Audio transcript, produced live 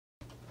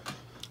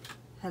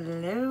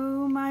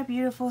Hello, my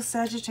beautiful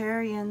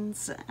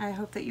Sagittarians. I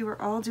hope that you are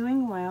all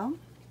doing well.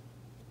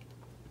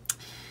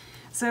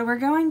 So we're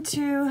going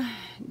to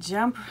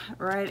jump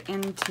right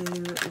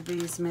into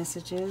these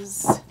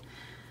messages.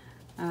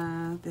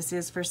 This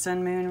is for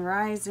Sun, Moon,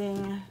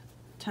 Rising,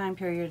 time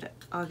period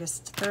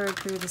August 3rd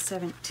through the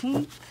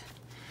 17th.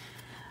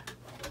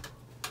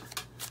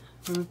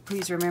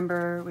 Please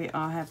remember, we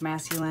all have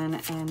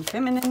masculine and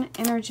feminine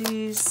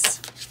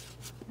energies.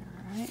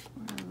 All right,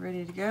 we're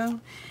ready to go.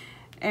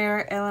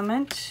 Air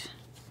element,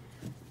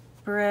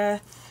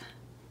 breath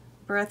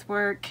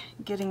work,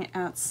 getting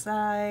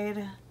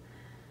outside,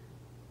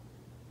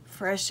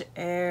 fresh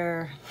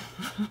air.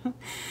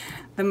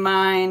 The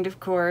mind, of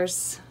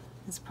course,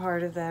 is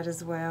part of that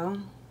as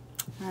well.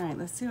 All right,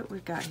 let's see what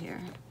we've got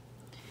here.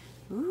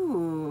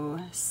 Ooh,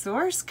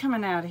 Source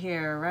coming out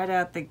here right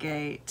out the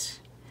gate.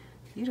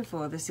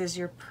 Beautiful. This is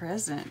your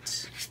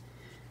present.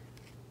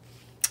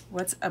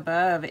 What's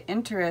above?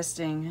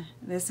 Interesting.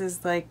 This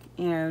is like,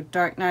 you know,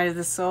 dark night of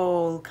the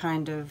soul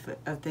kind of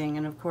a thing.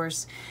 And of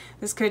course,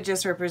 this could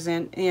just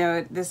represent, you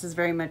know, this is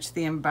very much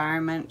the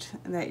environment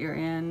that you're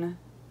in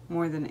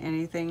more than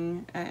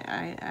anything.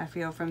 I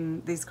feel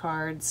from these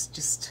cards,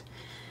 just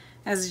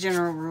as a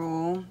general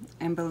rule.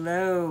 And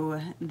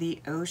below,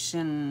 the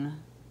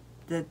ocean,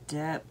 the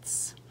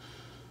depths.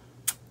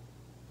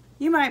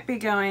 You might be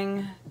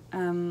going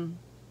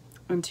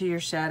into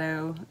your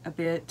shadow a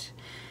bit.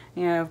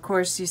 You know, of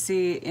course, you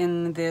see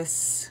in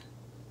this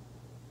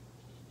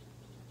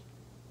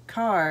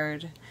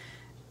card,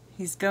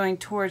 he's going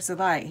towards the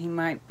light. He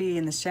might be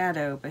in the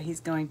shadow, but he's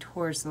going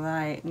towards the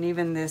light. And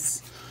even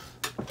this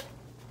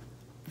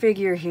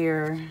figure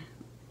here,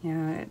 you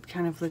know, it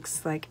kind of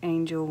looks like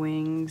angel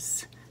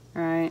wings,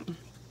 right?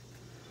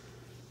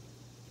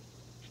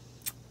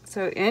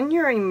 So in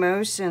your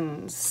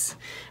emotions,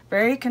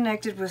 very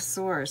connected with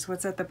Source.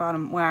 What's at the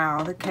bottom?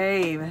 Wow, the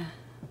cave.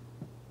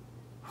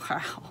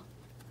 Wow.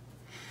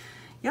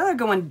 Y'all are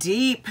going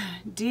deep,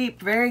 deep,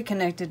 very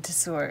connected to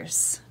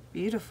Source.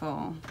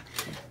 Beautiful.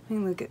 Let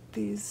me look at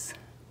these,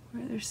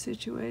 where they're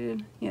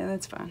situated. Yeah,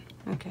 that's fine.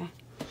 Okay.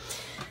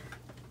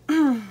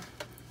 All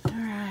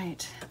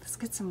right, let's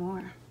get some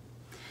more.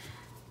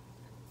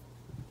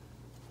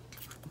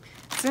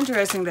 It's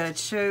interesting that it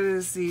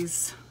shows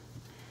these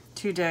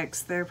two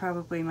decks. They're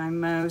probably my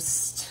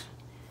most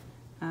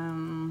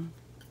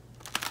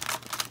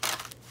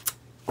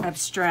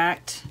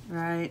abstract,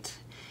 right?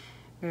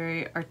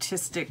 Very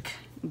artistic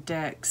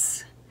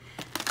decks.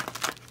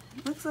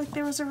 Looks like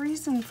there was a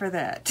reason for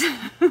that.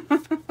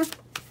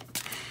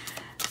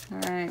 All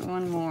right,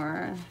 one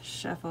more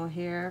shuffle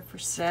here for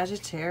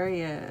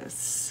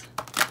Sagittarius.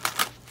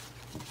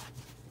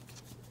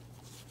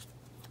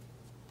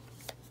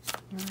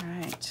 All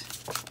right.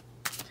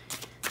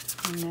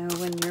 You know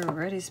when you're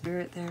ready,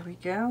 Spirit. There we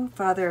go.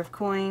 Father of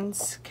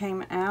Coins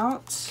came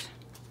out.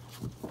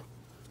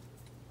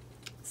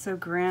 So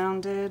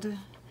grounded.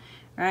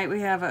 Right,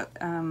 we have a,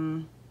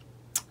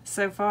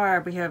 so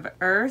far we have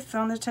Earth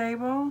on the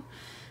table.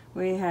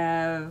 We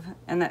have,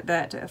 and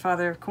that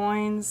Father of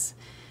Coins.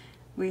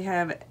 We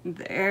have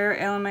the air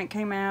element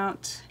came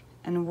out,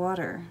 and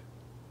water.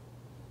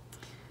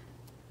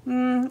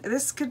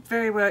 This could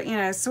very well, you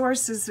know,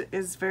 Source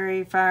is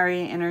very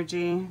fiery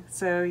energy.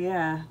 So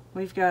yeah,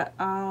 we've got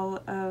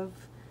all of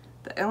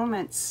the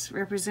elements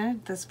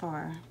represented thus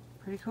far.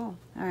 Pretty cool.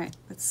 All right,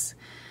 let's.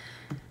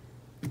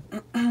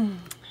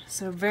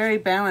 So very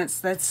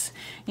balanced. That's,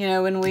 you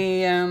know, when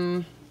we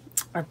are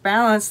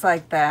balanced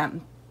like that,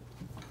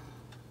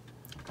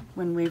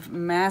 when we've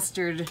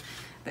mastered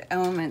the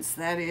elements,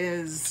 that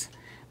is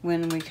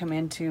when we come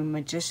into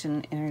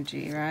magician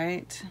energy,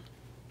 right?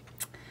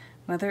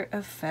 Mother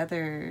of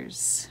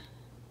Feathers.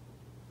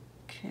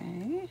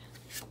 Okay.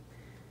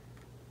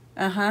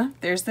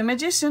 There's the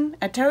magician.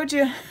 I told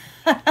you.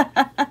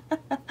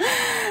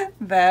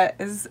 That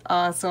is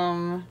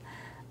awesome.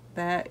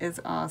 That is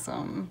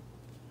awesome.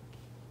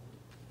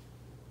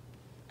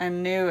 I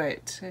knew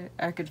it.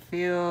 I could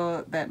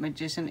feel that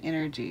magician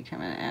energy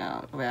coming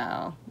out.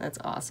 Wow, that's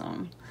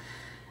awesome.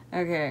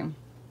 Okay.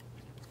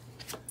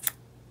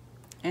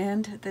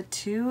 And the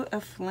Two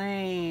of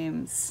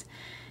Flames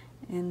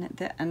in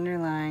the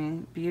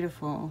underlying.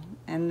 Beautiful.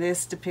 And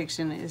this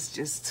depiction is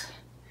just,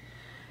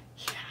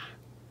 yeah,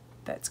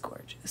 that's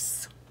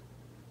gorgeous.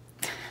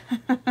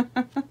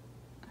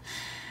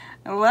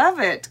 I love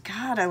it.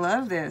 God, I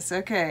love this.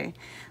 Okay.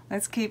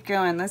 Let's keep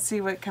going. Let's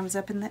see what comes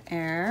up in the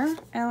air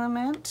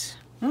element.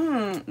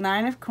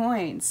 Nine of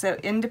Coins. So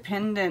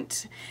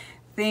independent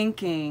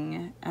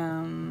thinking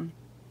and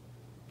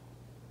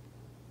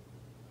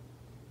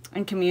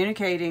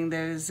communicating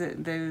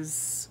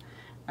those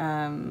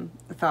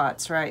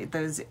thoughts, right?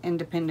 Those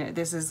independent.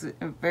 This is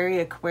a very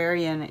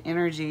Aquarian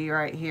energy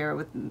right here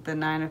with the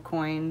Nine of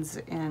Coins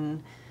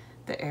and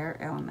the air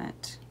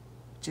element,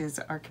 which is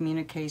our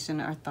communication,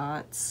 our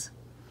thoughts.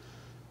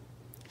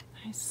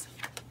 Nice.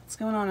 What's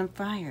going on in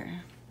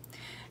fire?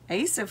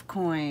 Ace of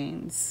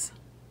Coins.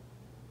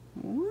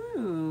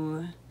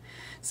 Woo.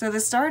 So the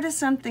start of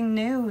something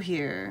new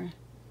here.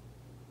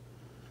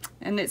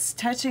 And it's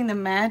touching the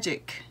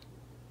magic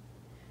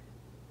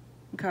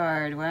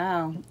card.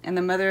 Wow. And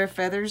the Mother of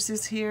Feathers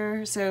is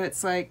here. So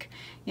it's like,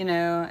 you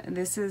know,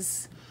 this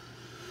is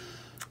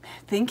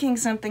thinking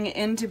something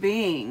into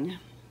being.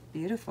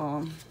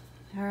 Beautiful.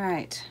 All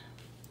right.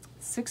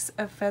 Six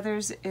of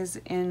Feathers is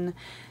in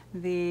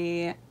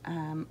the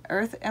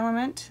earth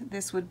element.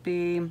 This would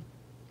be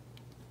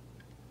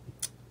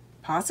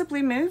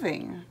possibly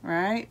moving,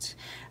 right?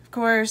 Of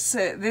course,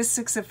 this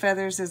Six of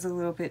Feathers is a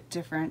little bit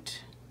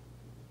different.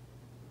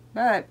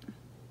 But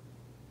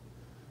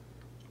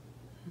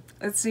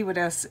let's see what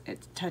else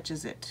it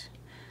touches it.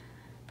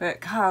 But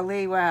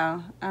golly,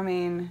 wow. I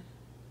mean,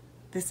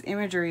 this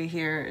imagery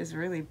here is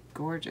really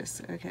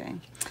gorgeous. Okay.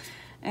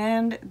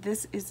 And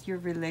this is your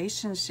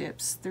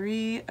relationships.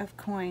 3 of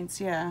Coins.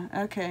 Yeah,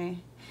 okay.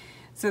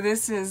 So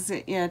this is,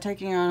 yeah,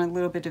 taking on a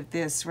little bit of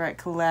this, right?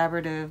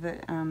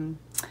 Collaborative,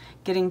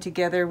 getting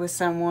together with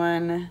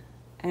someone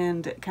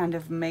and kind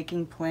of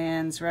making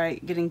plans,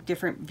 right? Getting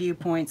different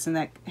viewpoints, and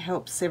that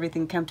helps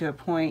everything come to a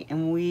point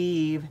and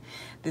weave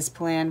this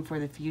plan for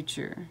the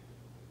future.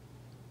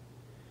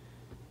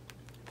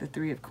 The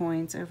 3 of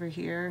Coins over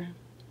here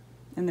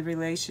in the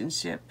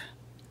relationship,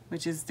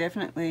 which is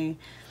definitely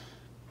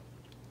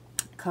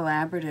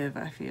collaborative,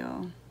 I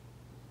feel.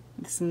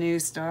 This new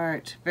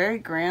start, very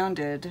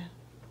grounded.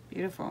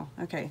 Beautiful.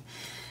 Okay.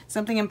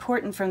 Something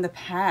important from the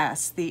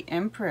past, the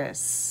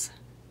Empress.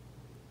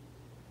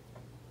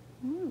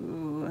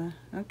 Ooh,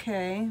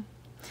 okay.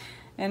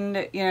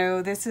 And, you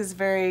know, this is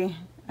very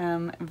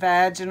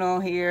vaginal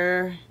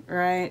here,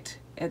 right?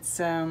 It's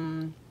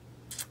got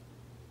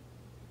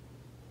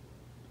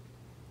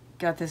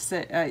this,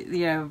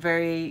 you know,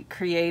 very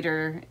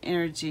creator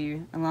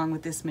energy along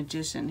with this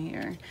Magician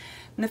here.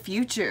 In the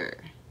future,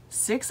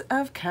 6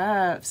 of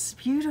Cups.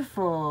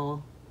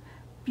 Beautiful.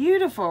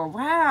 Beautiful.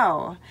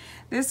 Wow.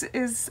 This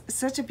is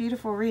such a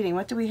beautiful reading.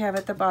 What do we have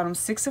at the bottom?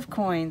 6 of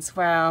Coins.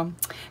 Wow.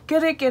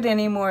 Could it get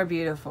any more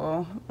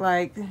beautiful?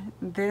 Like,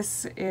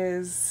 this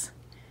is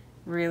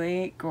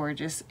really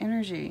gorgeous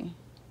energy.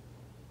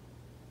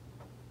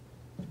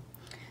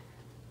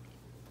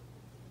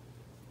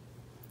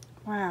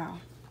 Wow.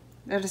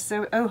 That is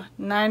so... Oh,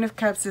 9 of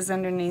Cups is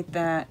underneath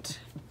that.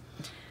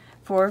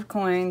 4 of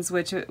Coins,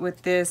 which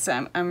with this,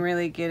 I'm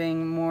really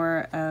getting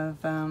more of,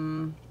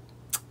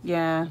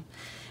 yeah,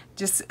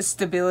 just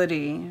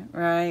stability,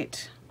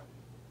 right?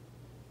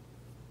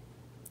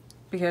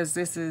 Because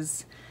this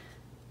is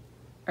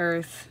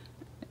Earth,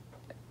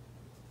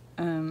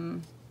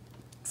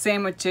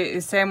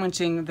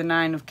 sandwiching the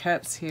 9 of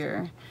Cups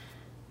here.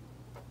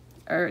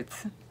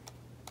 Earth,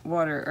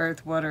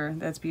 water.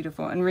 That's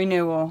beautiful. And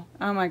renewal.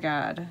 Oh my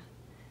God.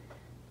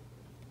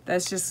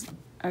 That's just...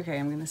 Okay,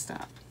 I'm going to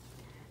stop.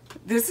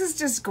 This is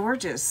just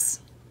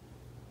gorgeous.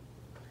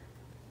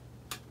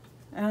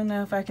 I don't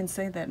know if I can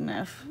say that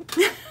enough.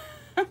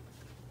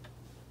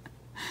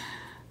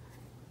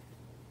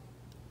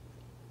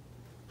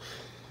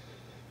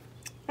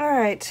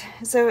 Alright,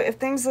 so if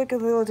things look a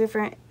little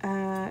different,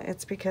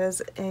 it's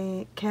because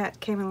a cat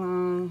came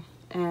along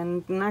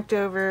and knocked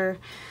over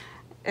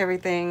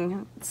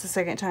everything. It's the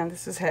second time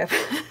this has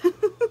happened.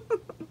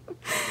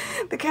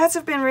 The cats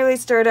have been really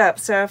stirred up,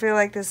 so I feel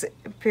like this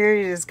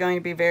period is going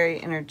to be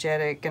very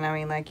energetic, and I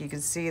mean, like, you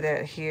can see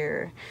that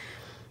here.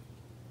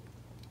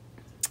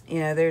 You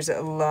know, there's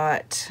a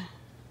lot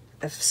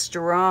of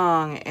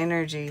strong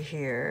energy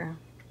here.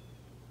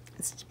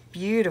 It's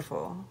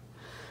beautiful.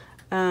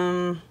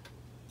 And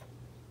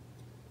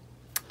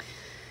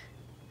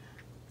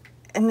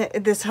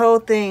this whole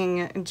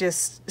thing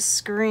just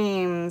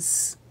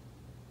screams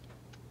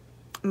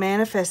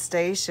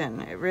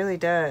manifestation. It really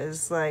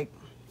does. Like,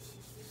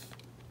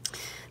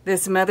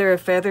 this Mother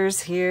of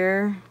Feathers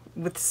here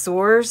with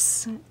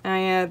Source.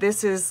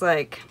 This is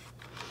like,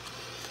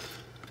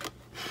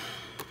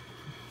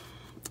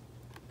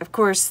 of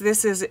course,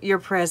 this is your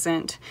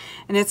present,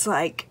 and it's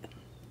like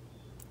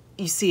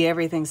you see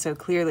everything so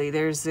clearly.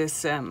 There's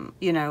this,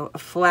 you know, a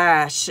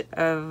flash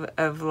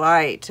of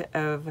light,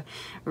 of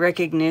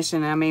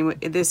recognition. I mean,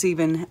 this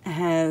even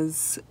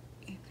has,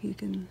 if you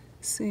can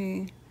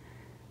see, I'm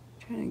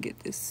trying to get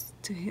this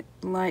to hit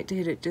light to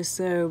hit it just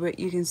so, but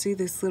you can see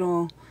this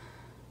little,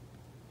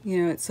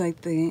 you know, it's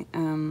like the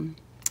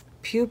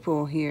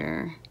pupil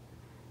here,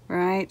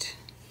 right?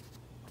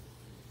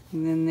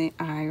 And then the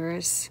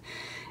iris,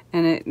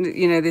 and it,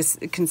 you know, this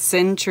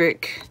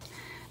concentric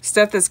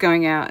stuff that's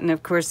going out, and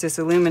of course this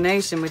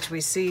illumination, which we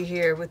see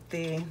here with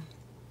the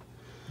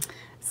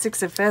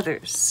 6 of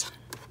Feathers,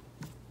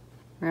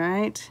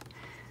 right?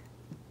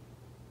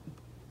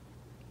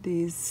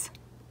 These,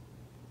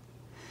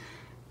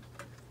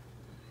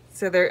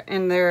 so they're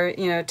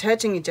you know,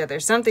 touching each other.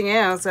 Something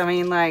else, I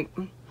mean, like,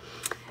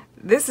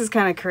 this is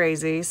kind of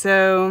crazy.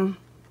 So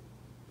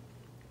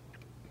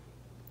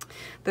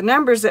the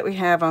numbers that we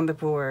have on the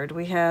board,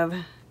 we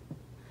have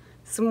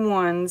some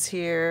 1s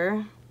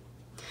here,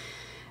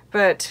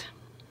 but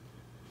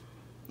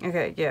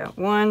okay, yeah,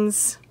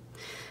 1s,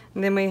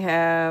 and then we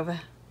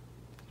have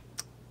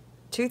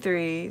 2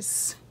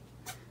 3s,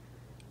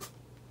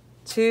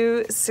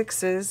 2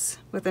 6s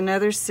with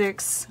another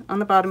 6 on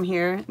the bottom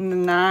here, and the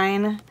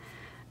 9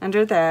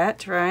 under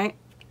that, right?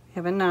 We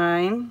have a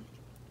 9.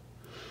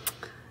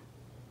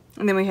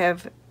 And then we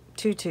have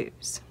 2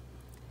 2s.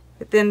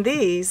 But then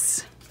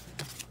these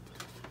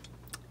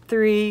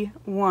 3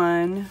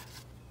 1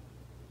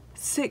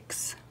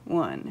 6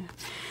 1.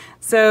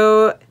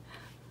 So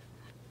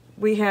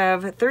we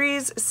have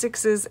 3s,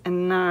 6s,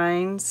 and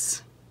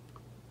 9s.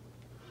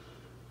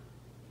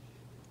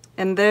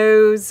 And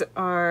those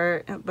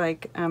are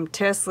like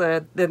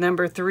Tesla, the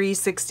number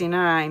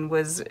 369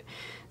 was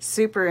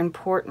super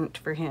important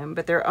for him,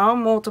 but they're all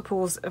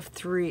multiples of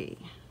 3.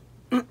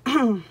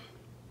 And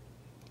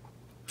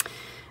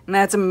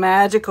that's a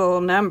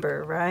magical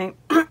number, right?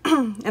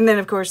 And then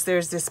of course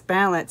there's this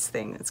balance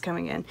thing that's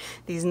coming in.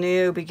 These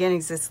new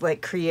beginnings, this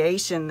like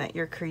creation that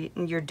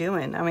you're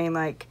doing. I mean,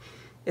 like,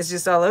 it's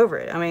just all over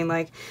it. I mean,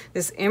 like,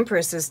 this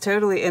Empress is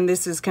totally, and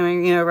this is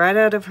coming, you know, right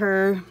out of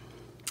her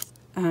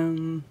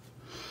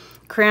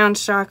crown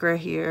chakra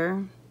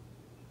here.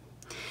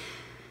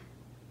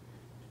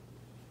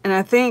 And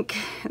I think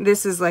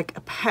this is like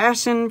a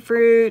passion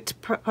fruit,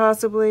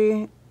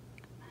 possibly.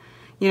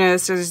 You know,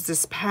 so there's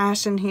this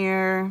passion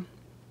here.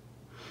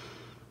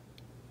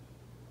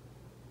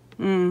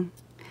 I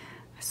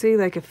see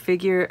like a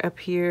figure up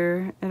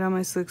here. It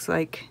almost looks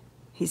like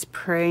he's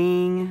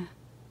praying.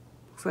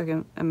 Looks like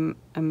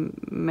a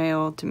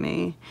male to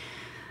me.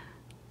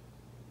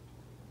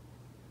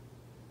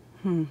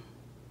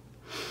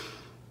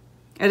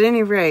 At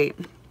any rate,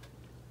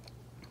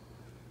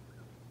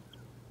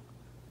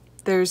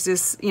 there's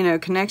this, you know,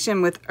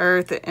 connection with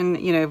earth, and,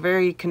 you know,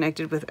 very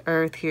connected with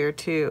earth here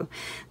too.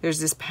 There's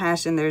this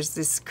passion, there's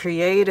this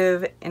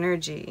creative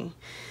energy.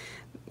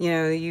 You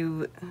know,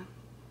 you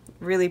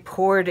really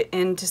poured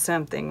into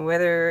something,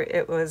 whether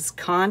it was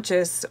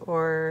conscious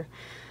or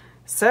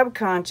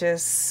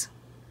subconscious,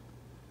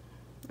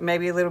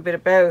 maybe a little bit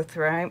of both,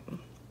 right?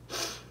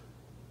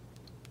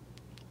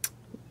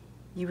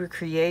 You were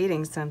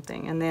creating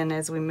something, and then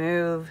as we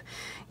move,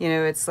 you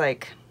know, it's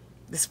like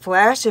this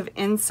flash of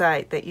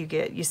insight that you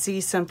get. You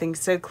see something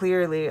so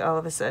clearly all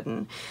of a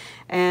sudden.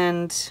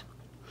 And,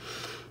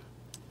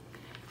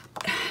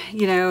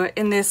 you know,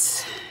 in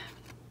this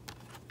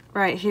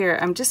right here,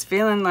 I'm just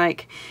feeling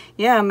like,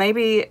 yeah,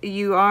 maybe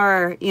you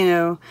are, you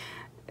know,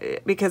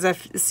 because I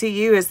see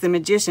you as the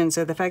magician,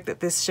 so the fact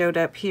that this showed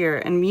up here,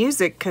 and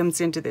music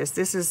comes into this.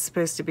 This is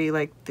supposed to be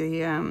like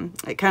the,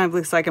 it kind of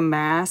looks like a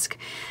mask.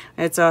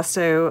 It's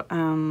also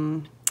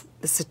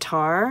the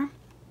sitar.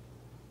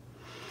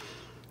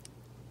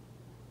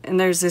 And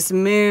there's this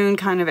moon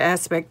kind of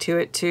aspect to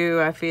it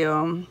too, I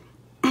feel.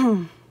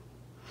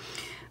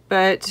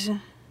 But,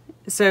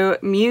 so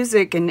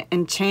music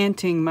and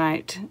chanting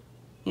might,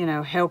 you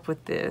know, help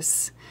with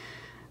this.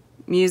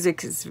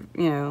 Music is,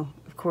 you know,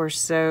 of course,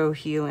 so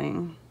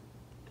healing.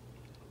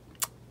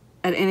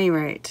 At any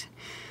rate,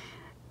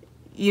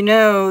 you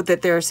know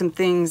that there are some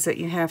things that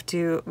you have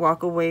to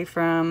walk away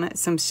from,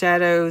 some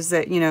shadows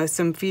that, you know,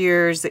 some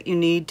fears that you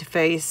need to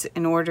face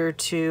in order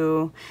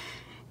to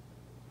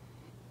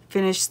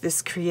finish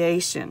this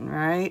creation,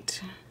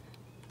 right?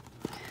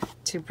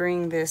 To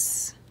bring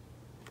this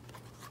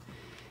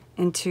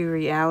into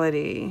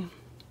reality,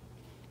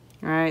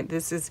 right?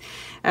 This is,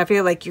 I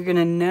feel like you're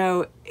gonna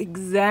know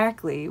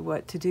exactly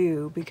what to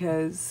do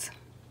because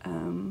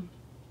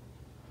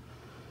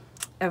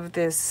of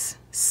this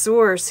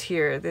source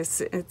here.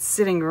 This, it's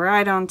sitting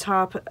right on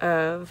top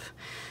of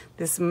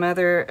this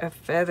Mother of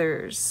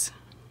Feathers,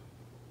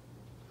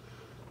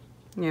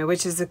 you know,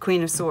 which is the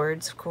Queen of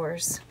Swords, of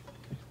course.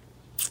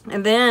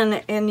 And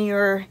then in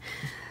your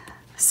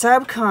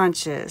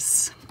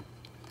subconscious,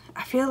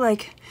 I feel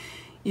like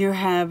you're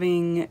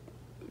having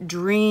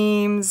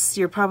dreams.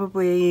 You're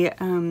probably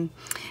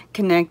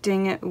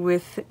connecting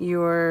with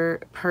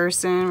your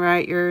person,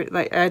 right? You're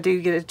like, I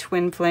do get a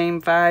twin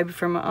flame vibe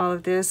from all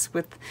of this,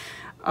 with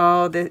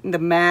all the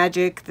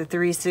magic, the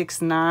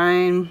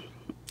 369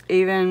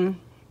 even.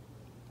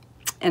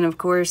 And of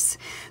course,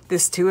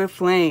 this Two of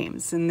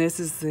Flames, and this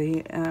is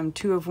the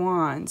Two of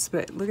Wands.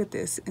 But look at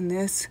this. In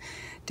this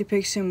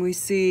depiction, we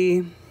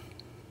see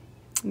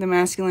the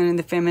masculine and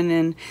the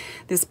feminine,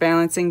 this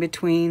balancing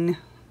between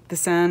the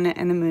sun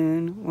and the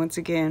moon. Once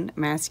again,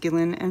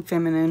 masculine and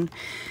feminine.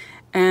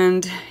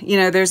 And, you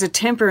know, there's a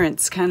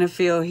temperance kind of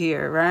feel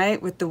here,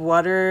 right? With the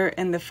water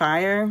and the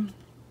fire.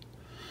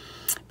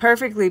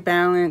 Perfectly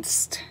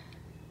balanced.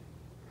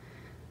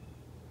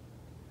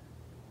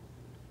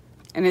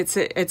 And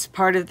it's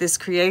part of this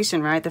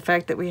creation, right? The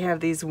fact that we have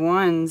these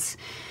ones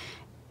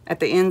at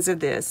the ends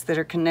of this that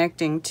are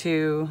connecting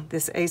to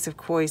this Ace of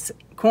Coins.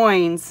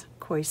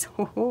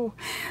 Oh,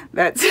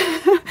 that's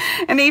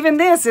and even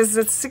this is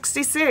a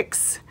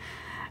 66,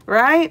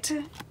 right?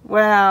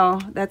 Wow,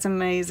 that's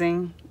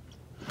amazing.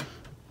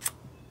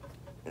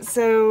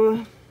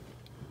 So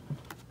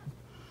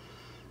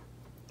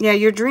yeah,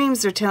 your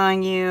dreams are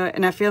telling you,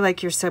 and I feel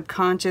like your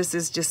subconscious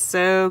is just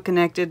so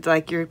connected,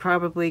 like you're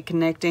probably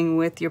connecting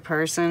with your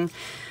person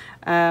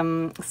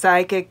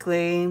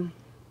psychically,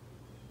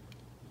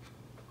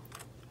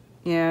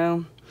 you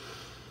know.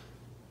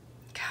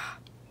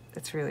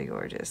 It's really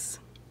gorgeous.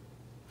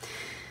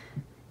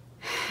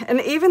 And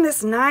even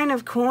this 9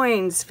 of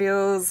coins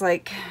feels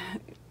like,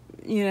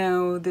 you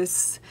know,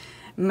 this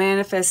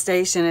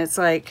manifestation. It's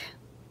like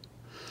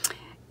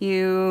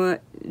you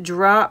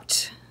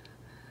dropped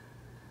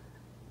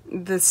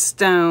the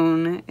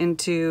stone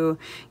into,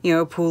 you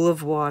know, a pool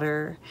of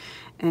water,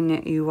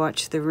 and you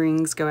watch the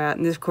rings go out.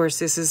 And of course,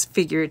 this is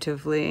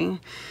figuratively.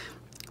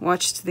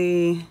 Watched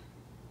the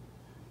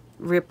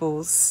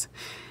ripples,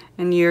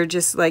 and you're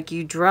just like,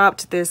 you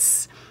dropped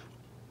this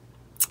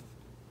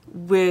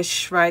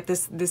wish, right?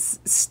 This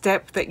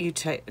step that you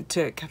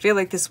took. I feel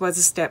like this was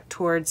a step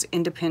towards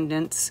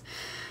independence.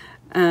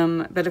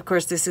 But of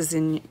course, this is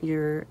in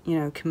your, you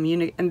know,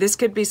 and this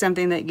could be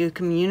something that you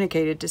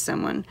communicated to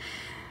someone,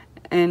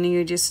 and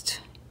you just,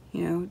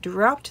 you know,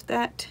 dropped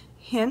that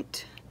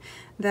hint,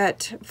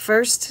 that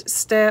first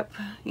step,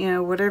 you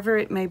know, whatever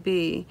it may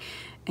be,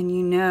 and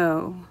you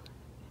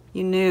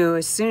knew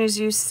as soon as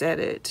you said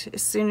it,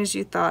 as soon as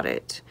you thought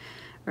it,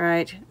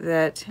 right,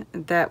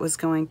 that was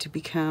going to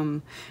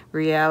become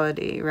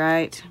reality,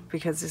 right?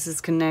 Because this is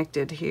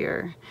connected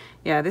here.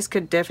 Yeah, this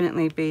could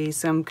definitely be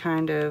some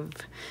kind of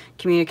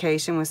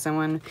communication with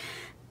someone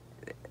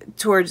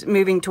towards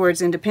moving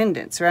towards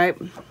independence, right?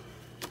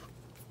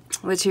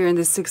 Which here in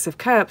the 6 of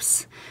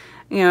Cups,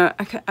 you know,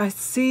 I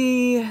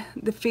see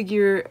the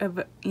figure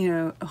of, you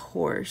know, a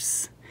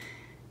horse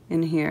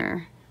in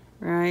here,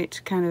 right?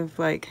 Kind of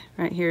like,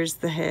 right here's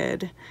the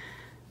head,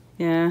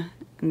 yeah,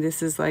 and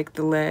this is like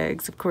the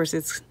legs. Of course,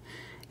 it's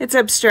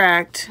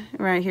abstract.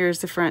 Right here's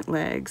the front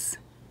legs,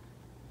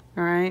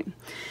 all right?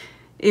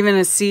 Even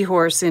a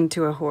seahorse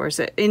into a horse.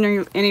 At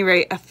any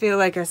rate, I feel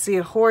like I see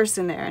a horse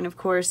in there, and of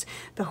course,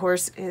 the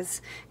horse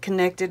is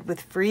connected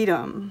with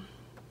freedom.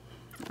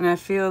 And I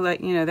feel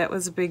like, you know, that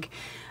was a big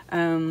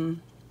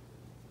theme,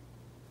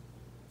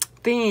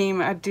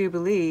 I do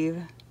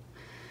believe,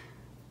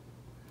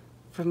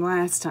 from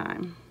last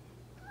time.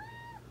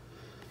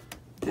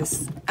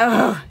 This,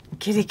 oh,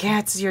 kitty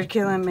cats, you're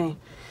killing me.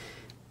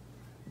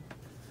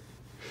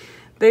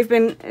 They've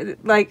been,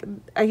 like,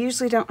 I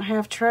usually don't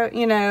have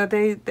you know,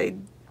 they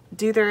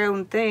do their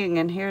own thing,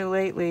 and here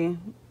lately,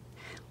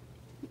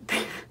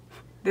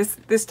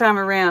 this time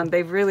around,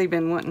 they've really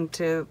been wanting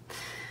to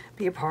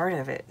be a part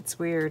of it. It's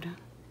weird.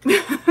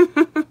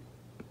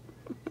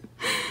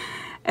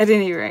 At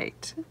any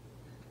rate,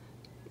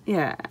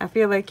 yeah, I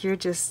feel like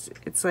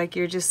it's like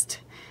you're just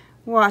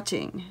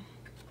watching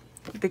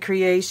the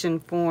creation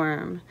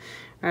form,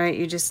 right?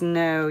 You just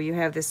know, you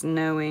have this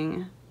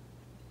knowing.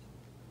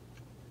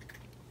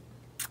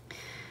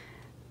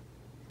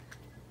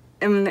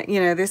 And,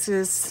 you know, this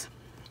is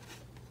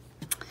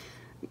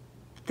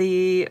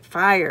the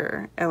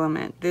fire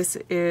element. This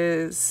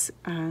is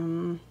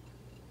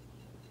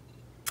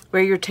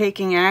where you're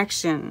taking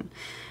action,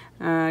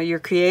 your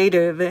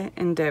creative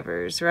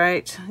endeavors,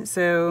 right?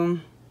 So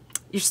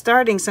you're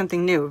starting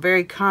something new, a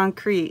very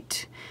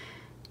concrete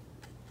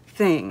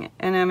thing.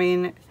 And I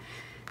mean,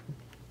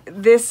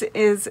 this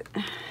is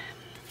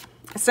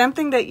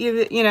something that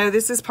you know,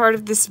 this is part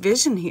of this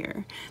vision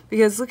here,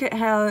 because look at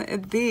how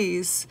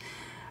these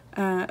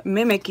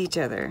mimic each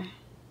other.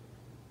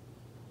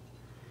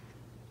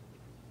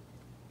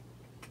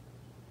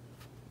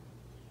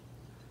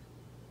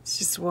 It's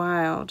just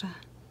wild.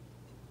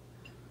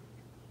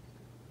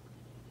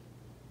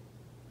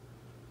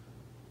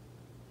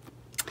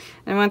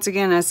 And once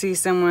again, I see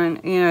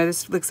someone, you know,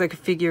 this looks like a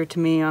figure to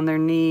me on their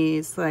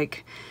knees,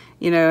 like,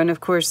 you know, and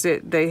of course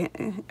they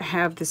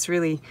have this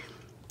really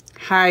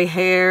high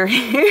hair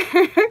here.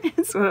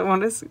 That's what I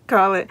want to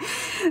call it.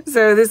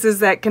 So this is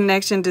that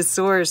connection to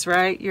source,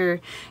 right? You're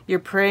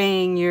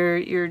praying,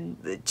 you're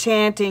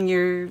chanting,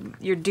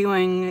 you're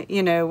doing,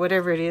 you know,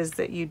 whatever it is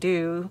that you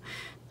do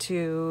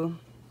to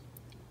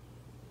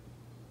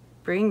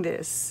bring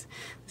this.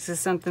 This is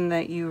something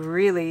that you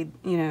really,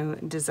 you know,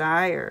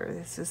 desire.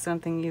 This is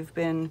something you've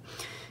been,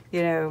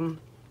 you know,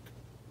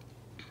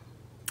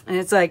 and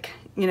it's like,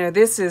 you know,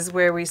 this is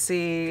where we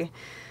see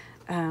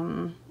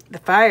the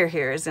fire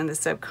here is in the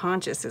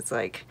subconscious. It's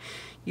like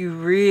you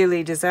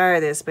really desire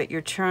this, but you're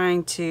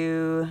trying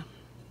to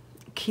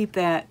keep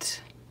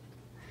that,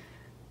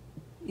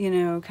 you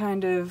know,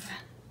 kind of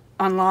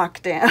on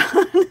lockdown,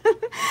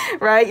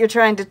 right? You're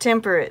trying to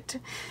temper it.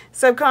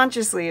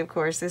 Subconsciously, of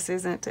course, this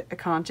isn't a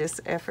conscious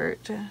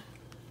effort.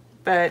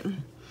 But,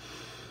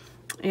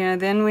 yeah,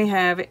 then we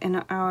have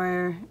in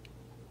our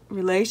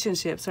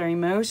relationships, our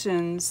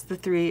emotions, the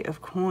 3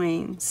 of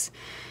coins.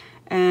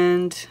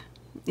 And,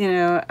 you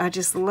know, I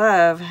just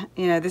love,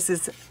 you know, this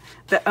is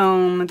the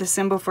Om, the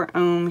symbol for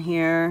Om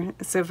here.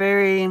 So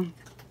very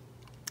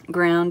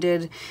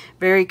grounded,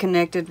 very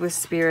connected with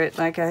spirit,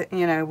 like,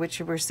 you know, which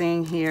we're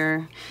seeing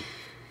here.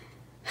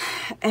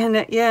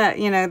 And yeah,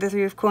 you know, the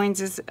 3 of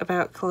coins is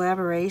about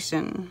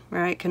collaboration,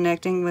 right?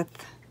 Connecting with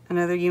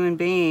another human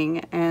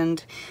being.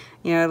 And,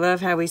 you know, I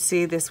love how we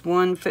see this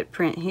 1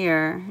 footprint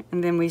here,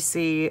 and then we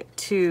see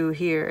 2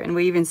 here, and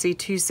we even see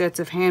 2 sets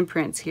of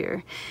handprints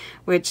here,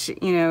 which,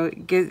 you know,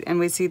 and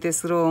we see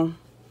this little,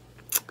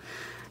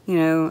 you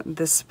know,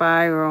 the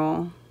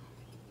spiral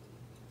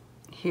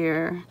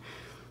here.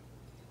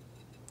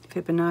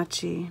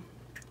 Fibonacci,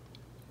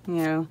 you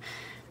know.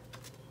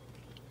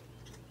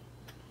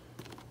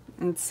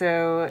 And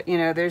so, you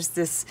know, there's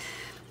this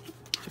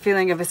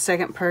feeling of a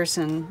second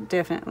person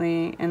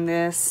definitely in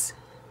this.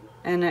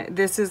 And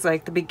this is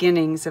like the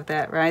beginnings of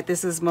that, right?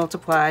 This is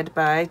multiplied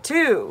by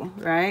 2,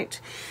 right?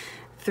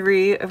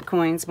 3 of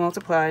coins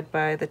multiplied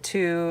by the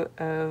 2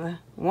 of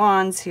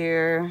wands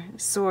here,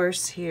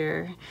 source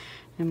here.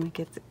 And we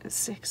get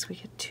 6, we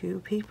get 2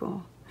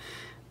 people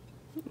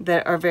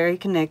that are very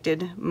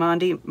connected.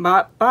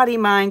 Body,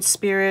 mind,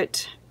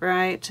 spirit,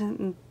 right?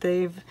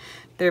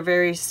 They're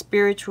very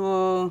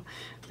spiritual,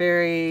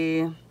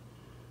 very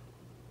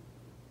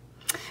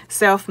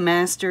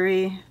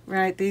self-mastery,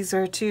 right? These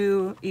are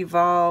 2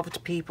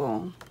 evolved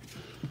people.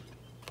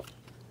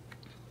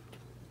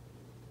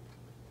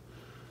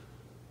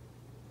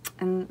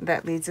 And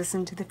that leads us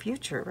into the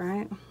future,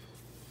 right?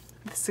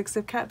 The 6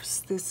 of Cups.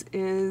 This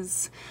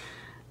is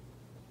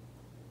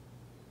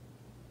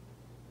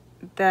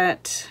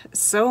that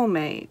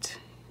soulmate.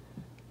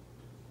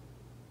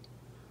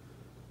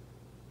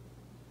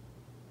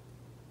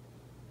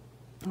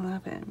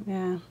 Love it,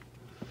 yeah.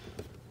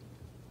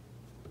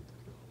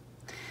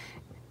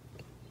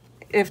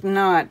 If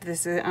not,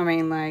 this is, I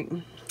mean, like,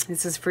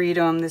 this is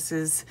freedom. This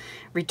is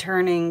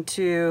returning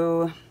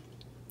to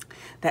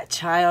that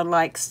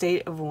childlike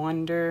state of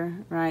wonder,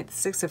 right? The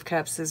 6 of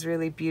Cups is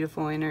really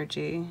beautiful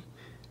energy.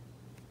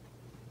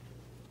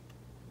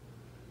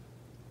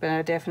 But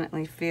I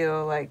definitely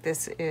feel like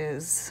this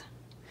is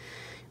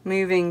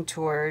moving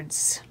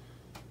towards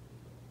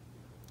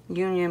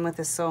union with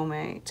a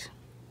soulmate.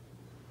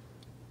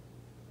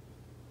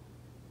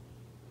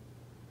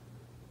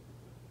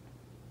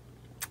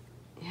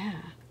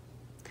 Yeah.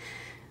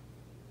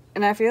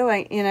 And I feel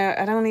like, you know,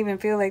 I don't even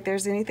feel like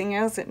there's anything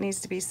else that needs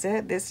to be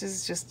said. This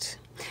is just,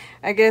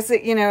 I guess,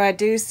 that, you know, I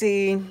do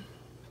see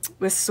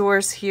with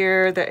source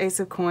here, the Ace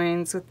of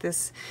Coins with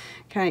this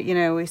kind of, you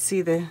know, we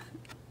see the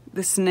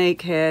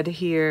snake head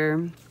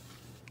here.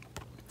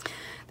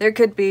 There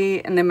could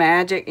be, and the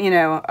magic, you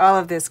know, all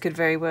of this could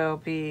very well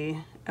be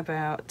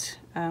about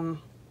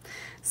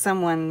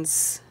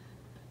someone's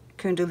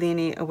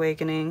Kundalini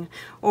awakening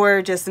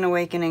or just an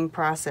awakening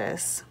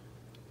process.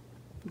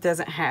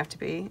 Doesn't have to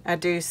be. I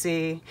do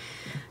see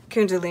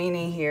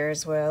Kundalini here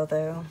as well,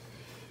 though.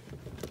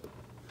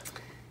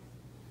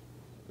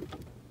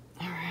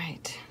 All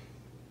right.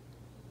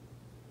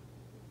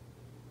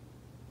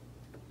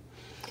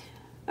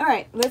 All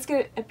right, let's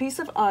get a piece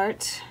of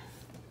art.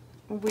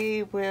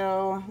 We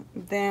will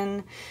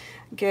then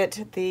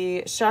get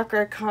the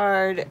chakra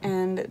card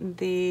and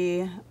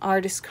the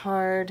artist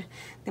card.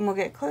 Then we'll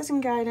get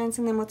closing guidance,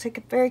 and then we'll take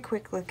a very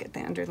quick look at the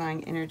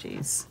underlying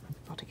energies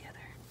altogether.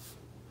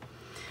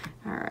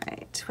 All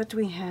right, what do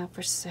we have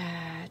for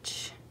Sag?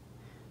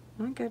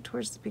 I'm gonna go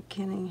towards the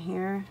beginning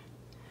here,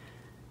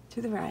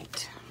 to the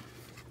right.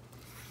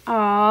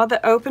 Oh,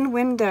 the open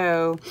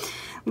window.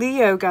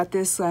 Leo got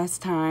this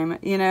last time,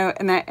 you know,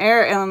 and that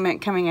air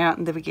element coming out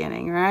in the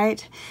beginning,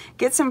 right?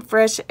 Get some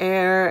fresh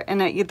air.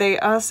 And they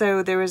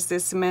also, there was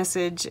this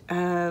message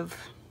of,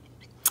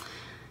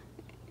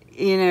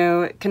 you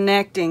know,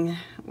 connecting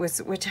with,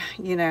 which,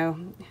 you know,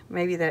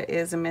 maybe that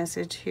is a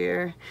message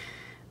here.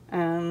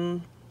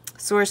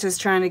 Source is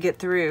trying to get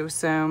through,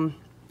 so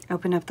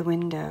open up the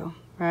window,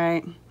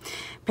 right?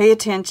 Pay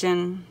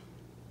attention.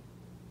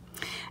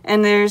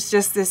 And there's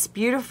just this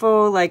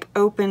beautiful, like,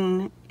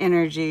 open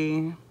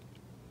energy.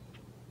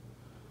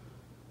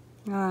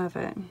 I love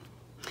it. And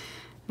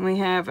we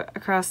have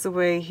across the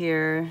way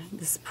here,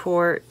 this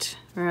port,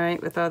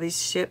 right, with all these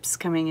ships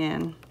coming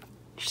in.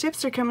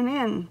 Ships are coming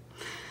in,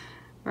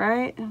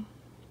 right?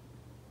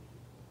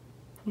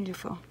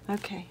 Beautiful.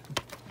 Okay.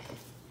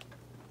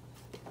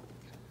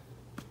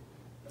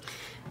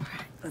 All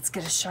right, let's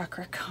get a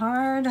chakra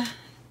card.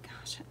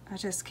 Gosh, I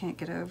just can't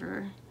get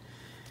over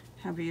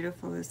how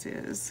beautiful this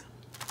is.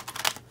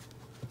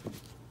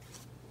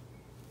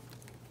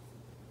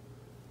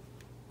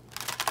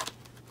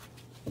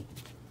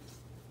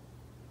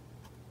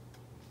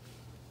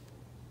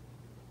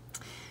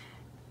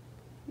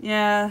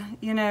 Yeah,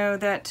 you know,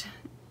 that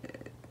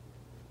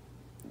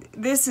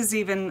this is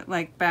even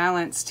like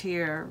balanced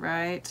here,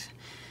 right?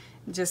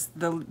 Just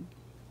the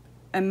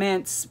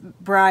immense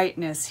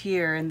brightness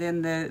here, and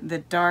then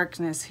the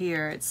darkness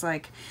here. It's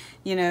like,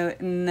 you know,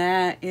 and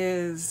that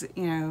is,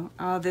 you know,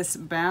 all this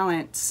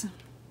balance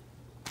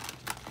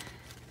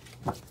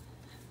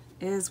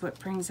is what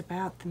brings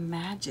about the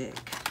magic.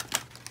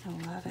 I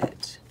love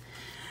it.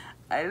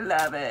 I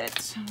love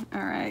it.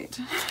 All right.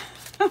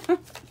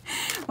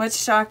 What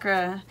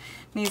chakra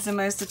needs the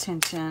most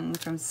attention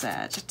from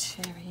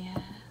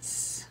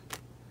Sagittarius?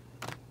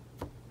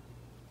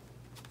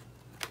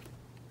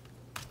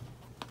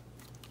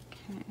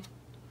 Okay.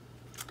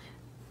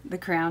 The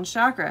crown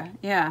chakra,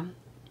 yeah.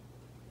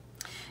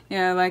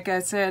 Yeah, like I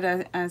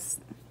said,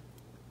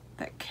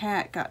 that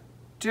cat got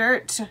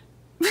dirt.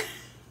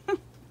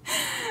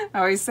 I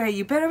always say,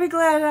 you better be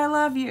glad I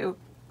love you.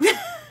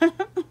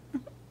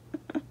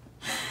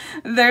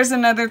 There's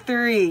another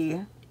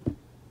 3.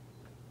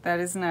 That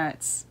is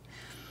nuts.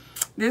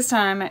 This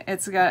time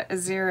it's got a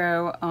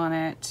 0 on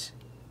it,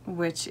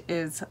 which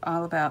is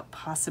all about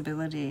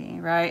possibility,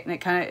 right? And it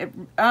kind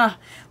of,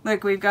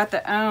 look, we've got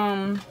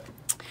the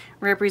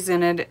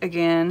represented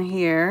again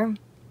here.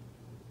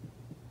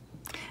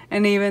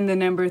 And even the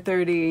number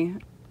 30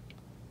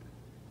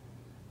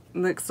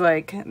 looks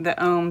like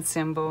the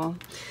symbol.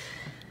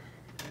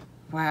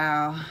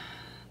 Wow.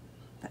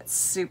 That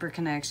super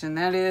connection.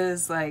 That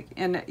is like,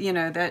 and you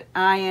know, that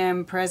I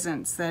am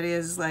presence. That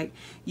is like,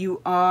 you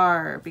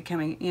are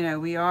becoming, you know,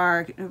 we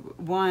are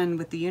one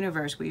with the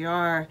universe. We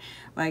are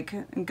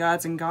like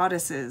gods and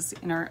goddesses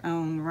in our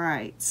own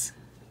rights.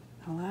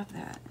 I love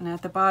that. And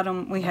at the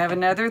bottom, we have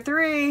another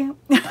 3.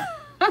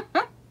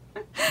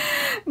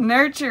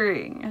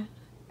 Nurturing.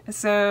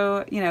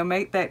 So, you know,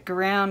 make that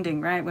grounding,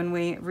 right? When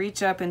we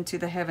reach up into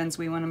the heavens,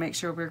 we want to make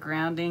sure we're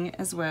grounding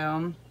as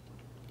well.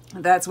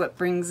 That's what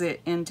brings it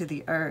into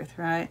the earth,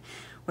 right?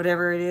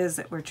 Whatever it is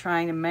that we're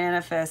trying to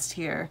manifest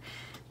here,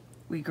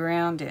 we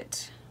ground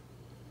it.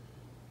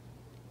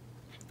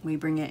 We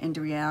bring it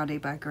into reality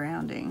by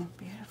grounding.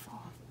 Beautiful.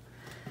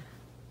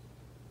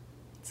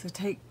 So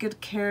take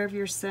good care of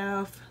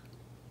yourself.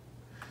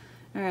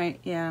 All right,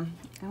 yeah.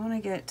 I want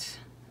to get...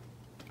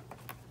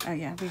 Oh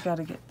yeah, we got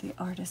to get the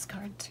artist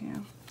card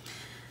too.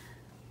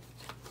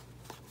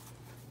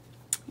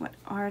 What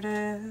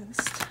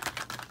artist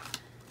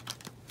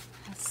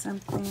has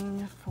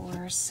something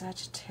for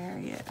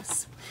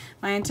Sagittarius?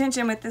 My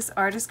intention with this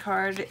artist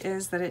card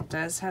is that it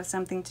does have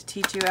something to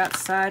teach you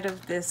outside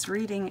of this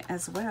reading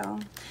as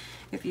well.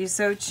 If you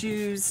so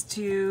choose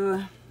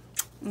to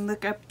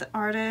look up the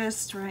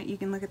artist, right, you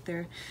can look at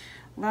their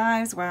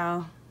lives.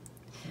 Wow.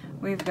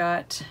 We've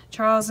got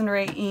Charles and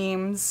Ray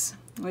Eames,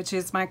 which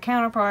is my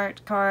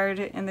counterpart card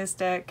in this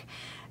deck,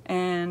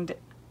 and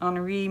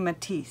Henri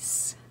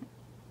Matisse.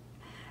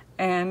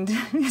 And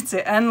it's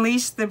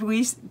Unleash the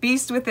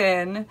Beast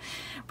Within,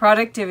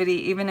 Productivity,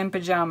 even in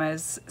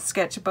pajamas,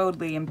 sketch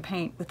boldly and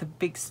paint with a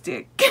big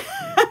stick.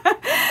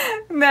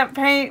 That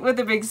paint with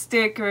a big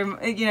stick,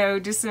 you know,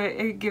 just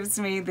it gives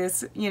me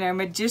this, you know,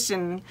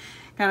 magician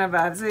kind of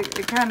vibes.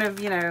 It kind of,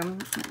 you know,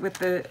 with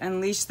the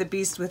Unleash the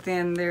Beast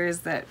Within, there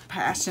is that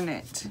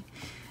passionate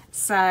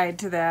side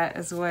to that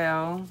as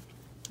well,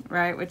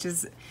 right? Which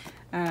is,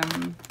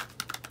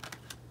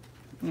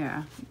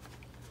 yeah,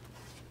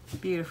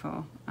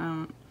 beautiful.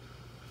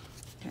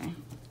 Okay,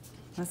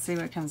 let's see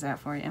what comes out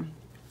for you.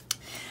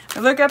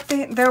 But look up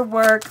their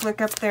work, look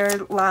up their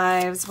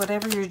lives,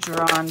 whatever you're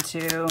drawn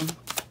to.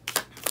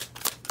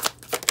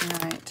 All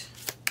right,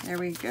 there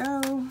we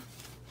go.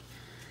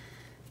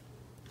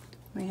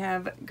 We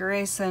have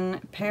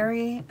Grayson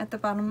Perry at the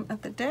bottom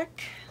of the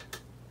deck.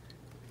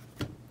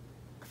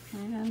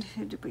 And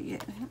who did we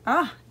get?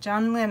 Ah,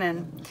 John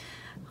Lennon.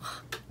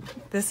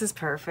 This is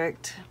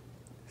perfect.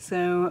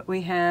 So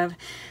we have,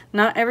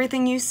 not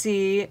everything you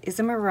see is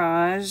a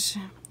mirage.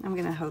 I'm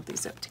going to hold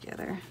these up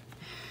together.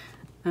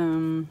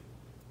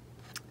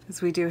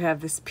 Because we do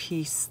have this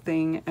peace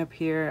thing up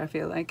here. I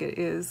feel like it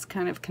is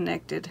kind of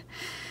connected.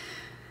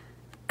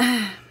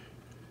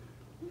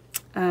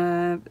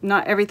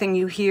 Not everything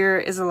you hear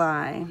is a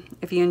lie.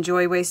 If you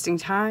enjoy wasting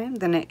time,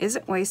 then it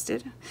isn't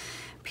wasted.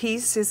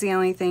 Peace is the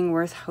only thing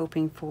worth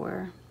hoping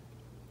for.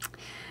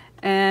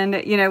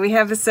 And, you know, we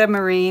have the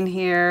submarine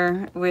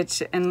here,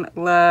 which, and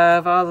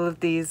love, all of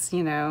these,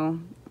 you know,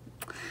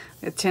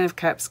 the Ten of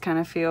Cups kind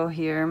of feel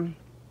here.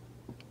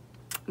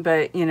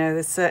 But, you know,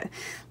 the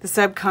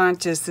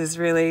subconscious is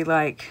really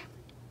like,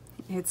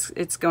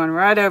 it's going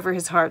right over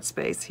his heart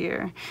space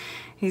here.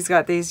 He's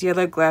got these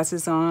yellow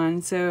glasses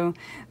on. So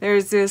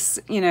there's this,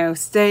 you know,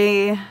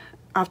 stay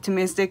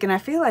optimistic. And I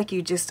feel like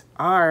you just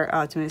are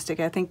optimistic.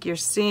 I think you're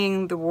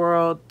seeing the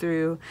world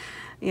through,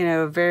 you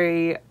know,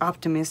 very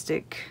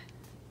optimistic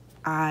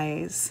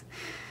eyes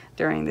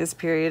during this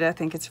period. I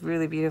think it's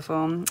really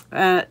beautiful.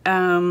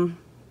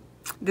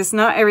 This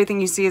not everything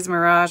you see is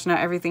mirage, not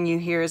everything you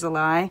hear is a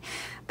lie.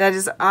 That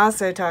is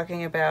also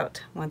talking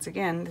about, once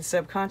again, the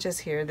subconscious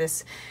here,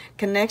 this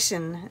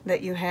connection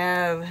that you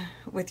have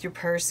with your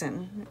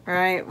person,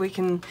 right? We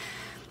can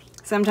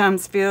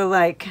sometimes feel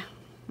like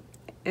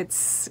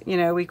it's, you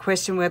know, we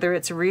question whether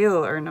it's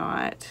real or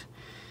not,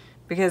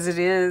 because it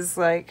is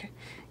like,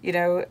 you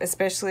know,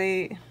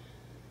 especially,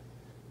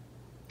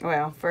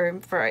 well,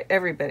 for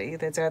everybody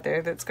that's out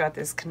there that's got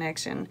this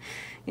connection,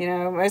 you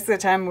know, most of the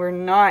time we're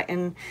not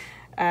in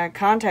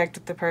contact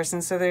with the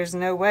person, so there's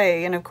no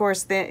way. And of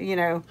course, then, you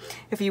know,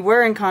 if you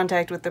were in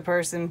contact with the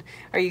person,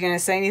 are you going to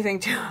say anything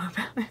to them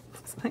about it?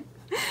 It's like,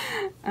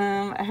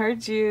 I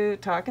heard you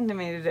talking to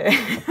me today.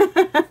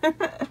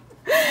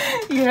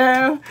 You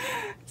know,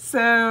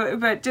 so,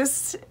 but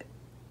just,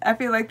 I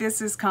feel like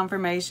this is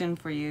confirmation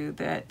for you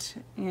that,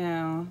 you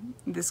know,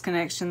 this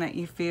connection that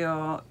you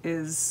feel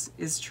is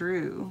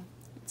true.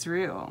 It's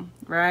real,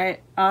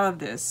 right? All of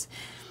this.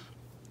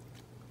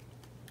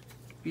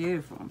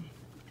 Beautiful.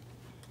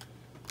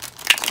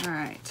 All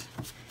right.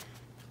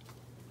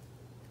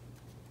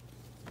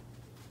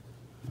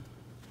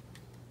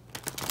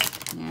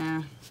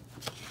 Yeah.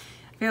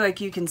 I feel like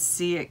you can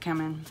see it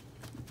coming.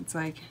 It's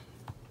like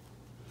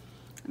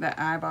that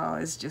eyeball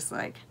is just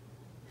like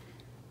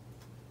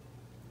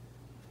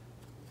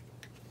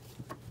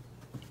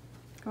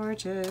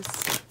gorgeous.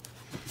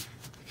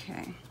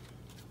 Okay.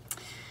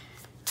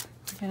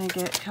 We're gonna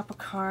get a couple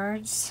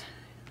cards.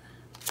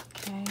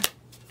 Okay.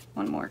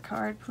 One more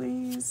card,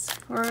 please,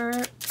 for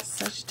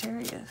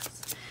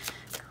Sagittarius.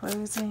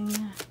 Closing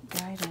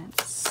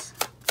guidance.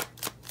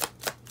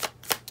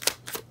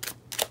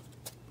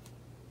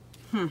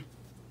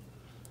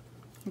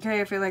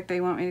 Okay, I feel like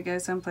they want me to go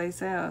someplace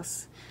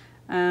else.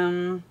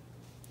 Osar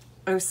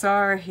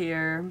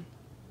here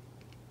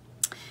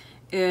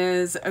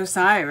is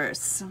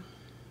Osiris.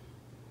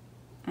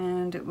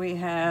 And we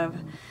have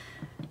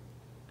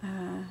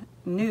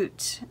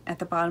Newt at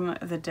the bottom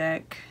of the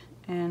deck.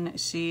 And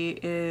she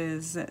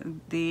is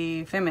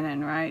the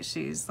feminine, right?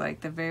 She's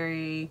like the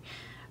very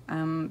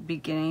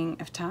beginning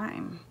of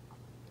time.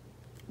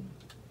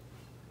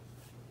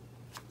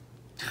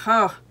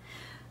 Oh.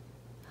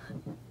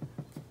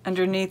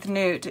 Underneath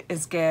Newt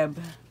is Geb.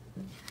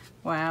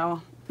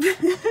 Wow.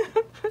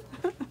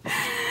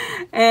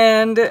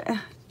 And,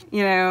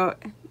 you know,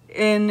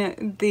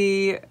 in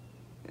the,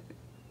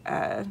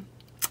 if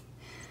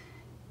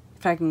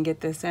I can get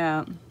this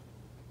out.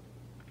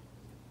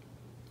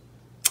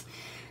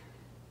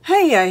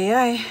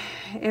 Hey,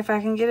 if I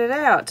can get it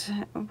out.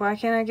 Why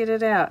can't I get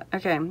it out?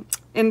 Okay.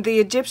 In the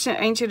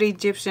ancient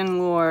Egyptian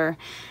lore,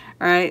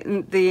 right,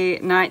 the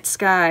night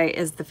sky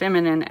is the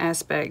feminine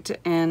aspect,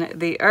 and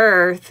the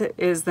earth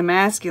is the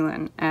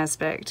masculine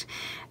aspect.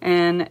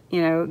 And,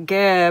 you know,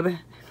 Geb,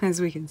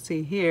 as we can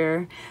see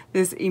here,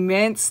 this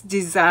immense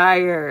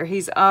desire.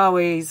 He's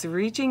always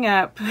reaching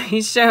up.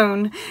 He's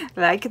shown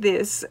like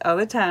this all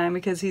the time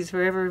because he's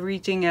forever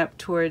reaching up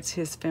towards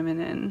his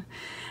feminine.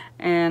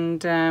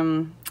 And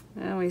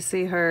well, we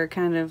see her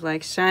kind of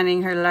like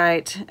shining her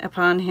light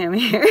upon him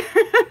here.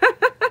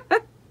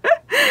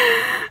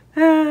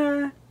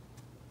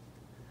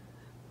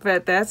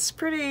 But that's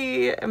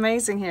pretty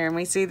amazing here. And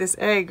we see this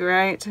egg,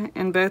 right,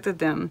 in both of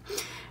them.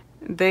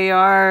 They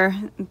are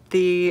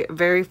the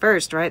very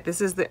first, right? This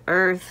is the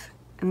earth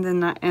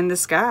and the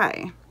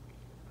sky.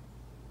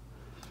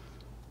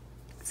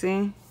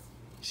 See?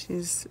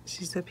 She's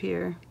up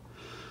here.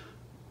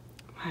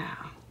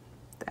 Wow.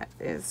 That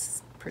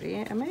is pretty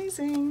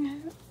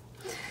amazing.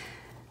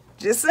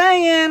 Just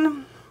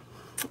saying.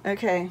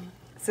 Okay.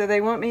 So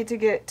they want me to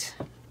get,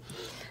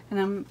 and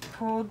I'm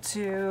pulled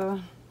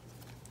to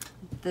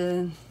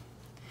the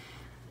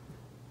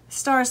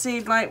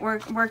Starseed Light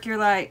Work Your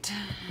Light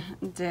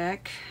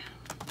deck.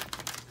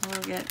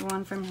 We'll get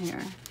one from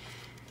here.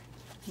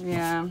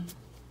 Yeah,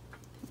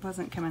 it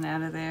wasn't coming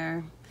out of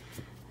there.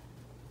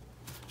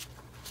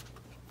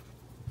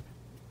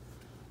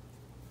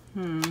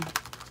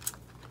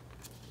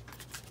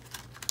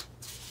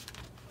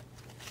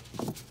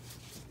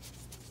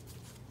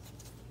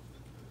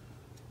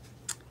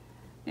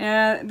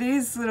 Yeah,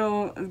 these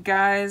little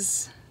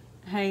guys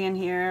hanging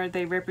here,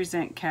 they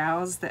represent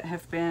cows that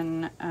have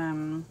been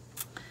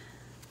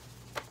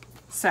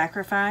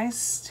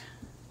sacrificed.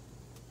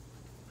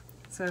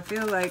 So I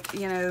feel like,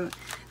 you know,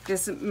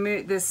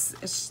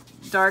 this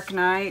dark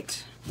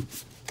night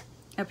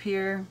up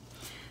here,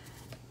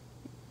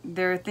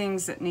 there are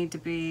things that need to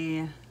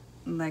be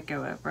let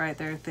go of, right?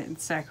 There are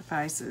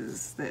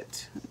sacrifices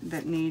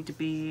that need to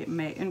be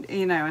made, and,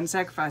 you know, and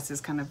sacrifice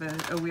is kind of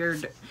a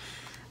weird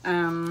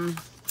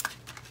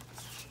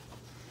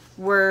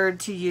word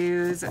to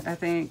use. I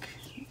think,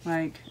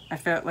 like, I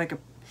felt like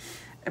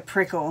a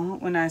prickle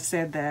when I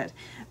said that,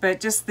 but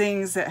just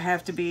things that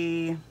have to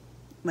be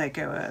let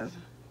go of,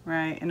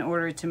 right, in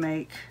order to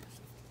make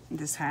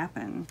this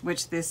happen,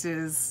 which this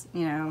is,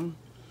 you know,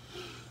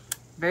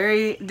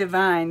 very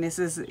divine. This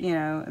is, you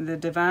know, the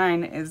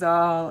divine is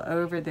all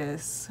over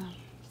this.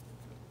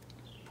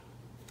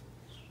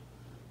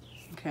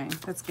 Okay,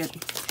 let's get,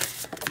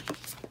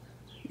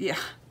 yeah,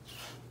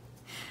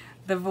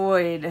 the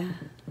void.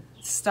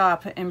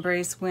 Stop,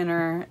 embrace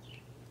winter,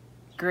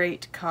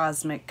 great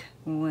cosmic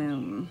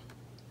womb.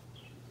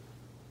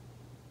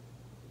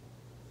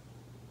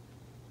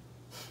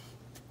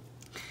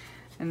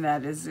 And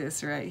that is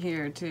this right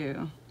here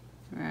too,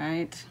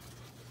 right?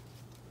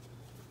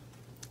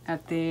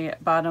 At the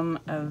bottom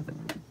of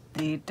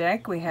the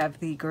deck, we have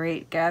the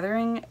Great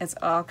Gathering. It's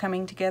all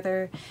coming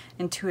together.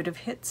 Intuitive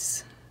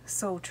hits,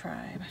 Soul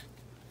Tribe.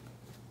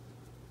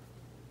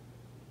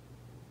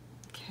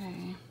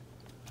 Okay.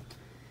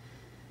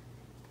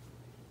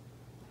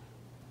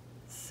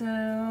 So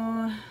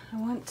I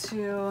want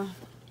to,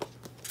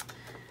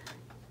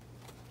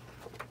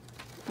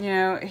 you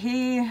know,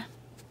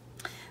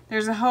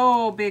 there's a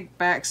whole big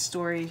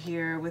backstory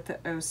here with the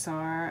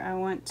Osar. I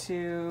want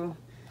to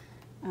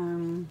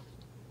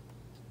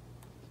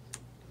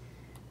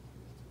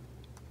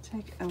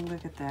take a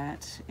look at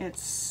that.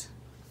 It's,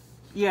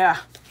 yeah,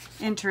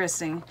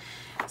 interesting.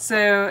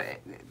 So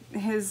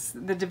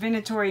the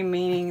divinatory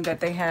meaning that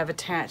they have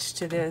attached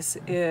to this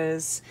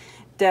is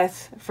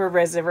death for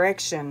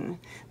resurrection,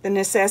 the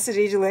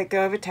necessity to let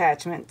go of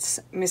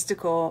attachments,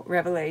 mystical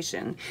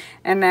revelation.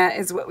 And that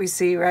is what we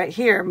see right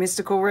here.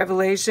 Mystical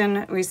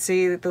revelation, we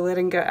see that the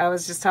letting go. I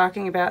was just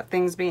talking about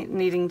things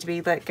needing to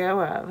be let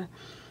go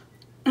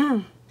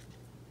of.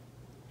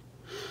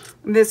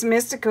 This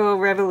mystical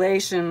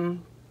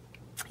revelation,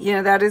 you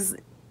know,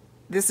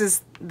 this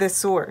is the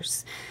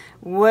source.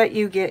 What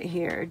you get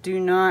here, do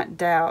not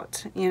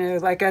doubt. You know,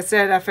 like I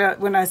said, I felt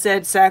when I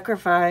said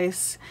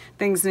sacrifice,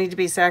 things need to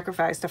be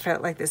sacrificed. I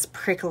felt like this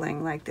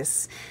prickling, like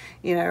this,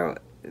 you know,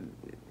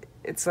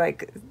 it's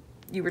like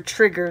you were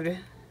triggered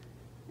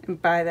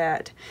by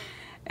that.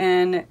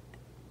 And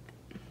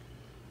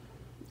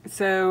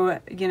so,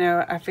 you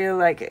know, I feel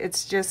like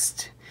it's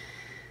just,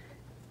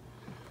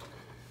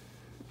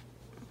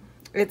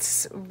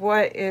 it's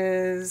what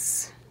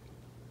is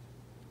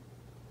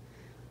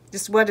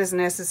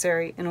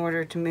necessary in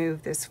order to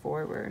move this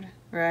forward,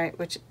 right?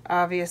 Which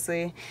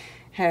obviously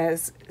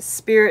has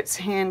Spirit's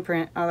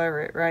handprint all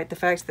over it, right? The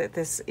fact that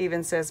this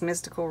even says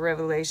mystical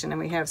revelation, and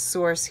we have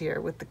source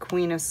here with the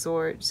Queen of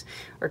Swords,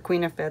 or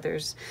Queen of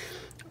Feathers,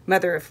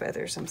 Mother of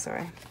Feathers, I'm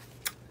sorry.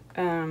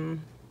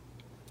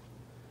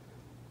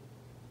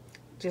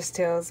 Just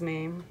tells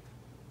me,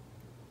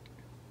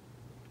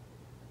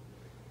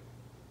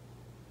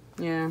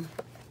 yeah,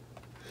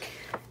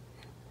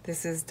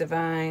 this is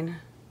divine.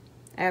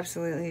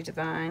 Absolutely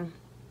divine.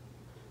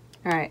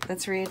 All right,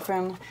 let's read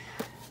from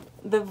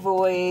the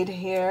Void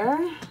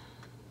here.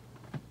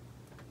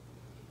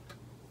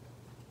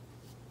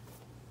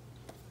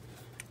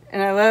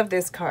 And I love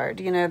this card.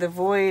 You know, the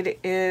Void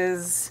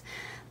is,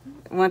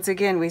 once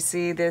again, we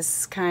see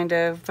this kind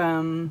of,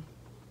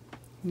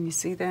 you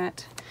see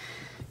that?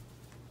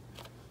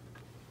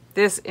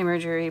 This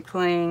imagery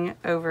playing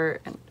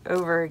over and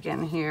over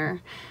again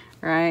here,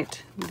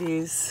 right?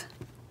 These,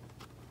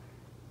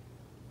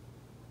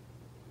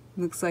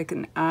 looks like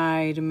an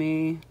eye to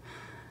me,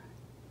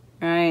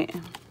 right?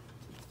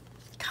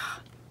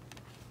 God.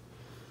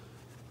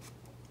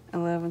 I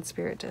love when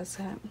Spirit does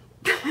that.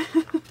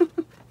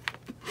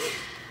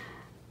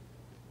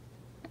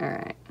 All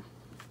right.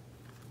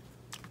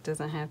 It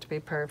doesn't have to be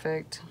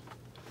perfect.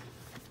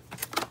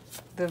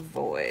 The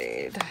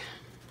Void.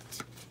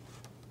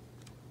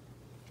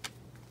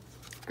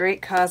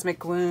 Great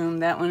cosmic womb.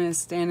 That one is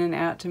standing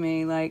out to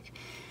me like,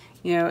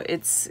 you know,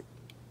 it's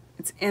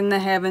in the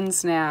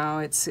heavens now.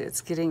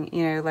 It's getting,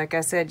 you know, like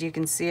I said, you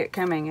can see it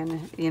coming,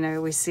 and, you know,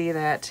 we see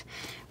that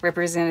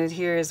represented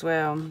here as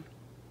well.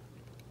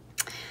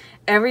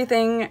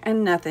 Everything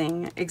and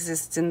nothing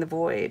exists in the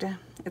void.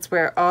 It's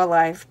where all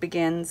life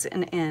begins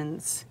and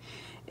ends.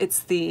 It's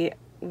the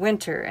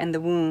winter and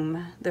the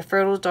womb, the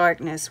fertile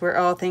darkness where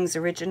all things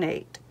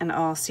originate and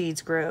all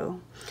seeds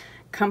grow.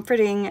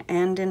 Comforting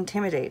and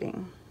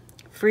intimidating,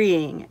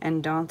 freeing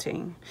and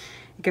daunting.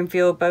 It can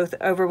feel both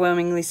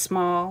overwhelmingly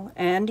small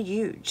and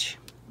huge.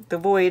 The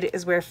void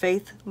is where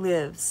faith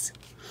lives.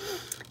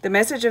 The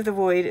message of the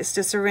void is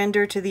to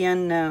surrender to the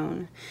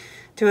unknown,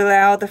 to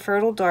allow the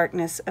fertile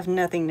darkness of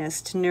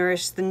nothingness to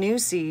nourish the new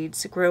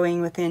seeds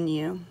growing within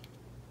you.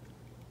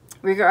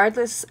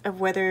 Regardless of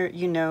whether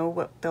you know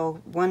what they'll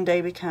one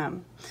day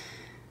become,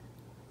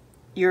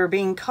 you're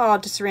being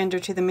called to surrender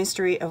to the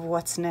mystery of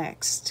what's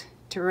next,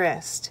 to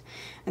rest,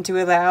 and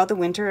to allow the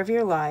winter of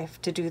your life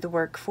to do the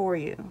work for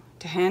you,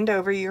 to hand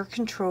over your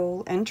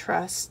control and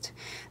trust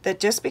that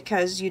just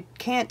because you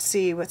can't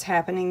see what's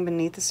happening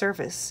beneath the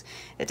surface,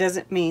 it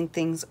doesn't mean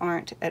things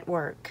aren't at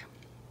work.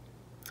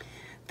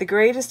 The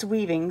greatest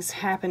weavings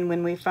happen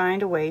when we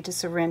find a way to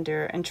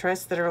surrender and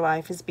trust that our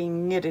life is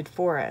being knitted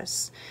for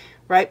us,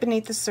 right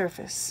beneath the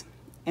surface,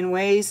 in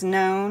ways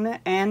known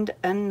and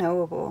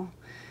unknowable.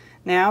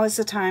 Now is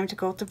the time to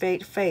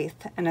cultivate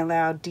faith and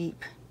allow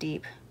deep,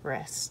 deep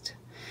rest.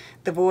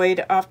 The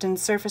void often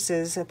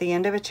surfaces at the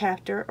end of a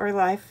chapter or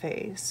life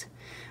phase,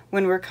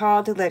 when we're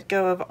called to let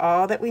go of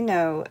all that we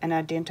know and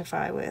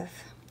identify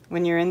with.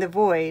 When you're in the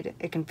void,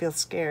 it can feel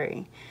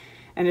scary,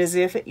 and as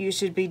if you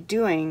should be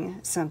doing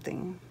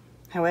something.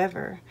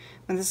 However,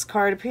 when this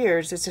card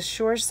appears, it's a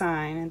sure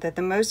sign that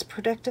the most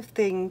productive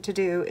thing to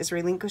do is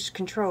relinquish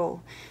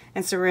control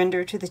and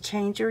surrender to the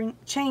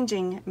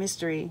changing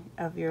mystery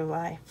of your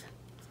life.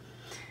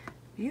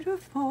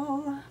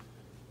 Beautiful.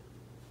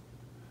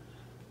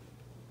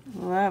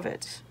 Love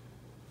it.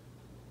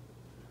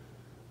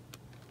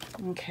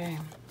 Okay.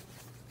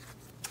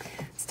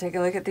 Let's take a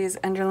look at these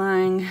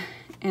underlying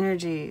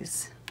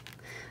energies.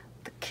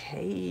 The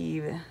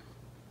cave.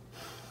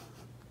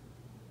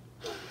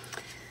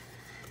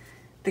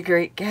 The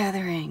Great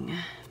Gathering.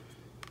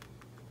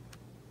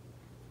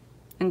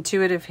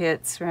 Intuitive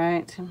hits,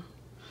 right?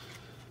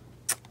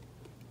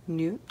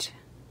 Newt.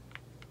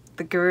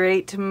 The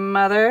Great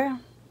Mother.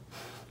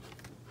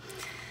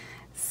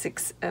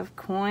 Six of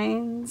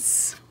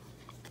Coins.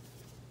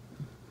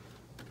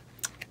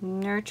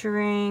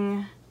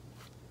 Nurturing.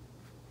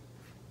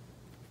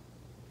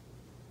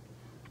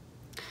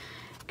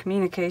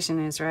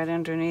 Communication is right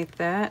underneath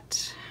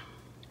that.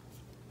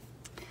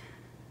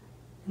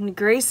 And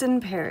Grayson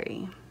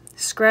Perry,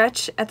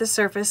 Scratch at the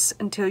surface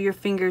until your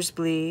fingers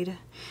bleed.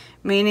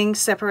 Meaning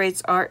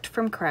separates art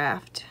from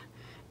craft.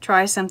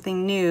 Try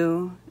something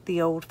new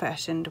the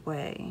old-fashioned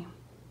way.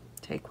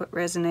 Take what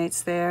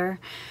resonates there.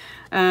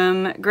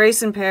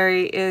 Grayson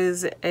Perry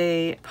is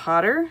a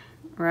potter,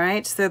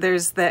 right? So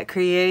there's that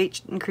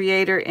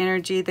creator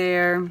energy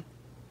there.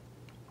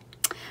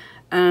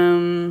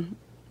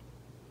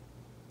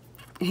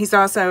 He's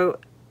also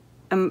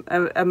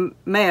a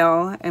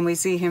male, and we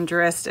see him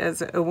dressed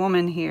as a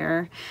woman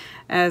here,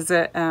 as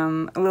a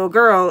little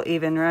girl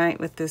even, right?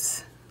 With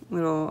this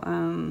little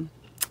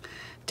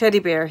teddy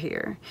bear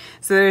here.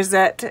 So there's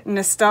that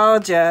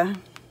nostalgia,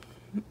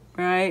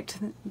 right?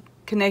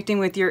 Connecting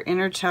with your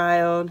inner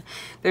child.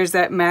 There's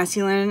that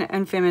masculine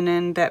and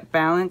feminine, that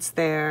balance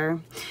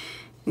there.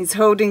 He's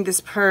holding this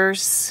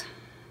purse.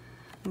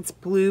 It's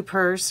blue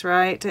purse,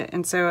 right?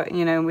 And so,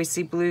 you know, we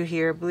see blue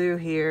here, blue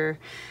here.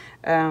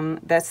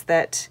 That's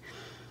that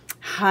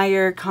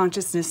higher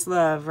consciousness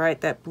love, right?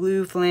 That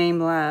blue flame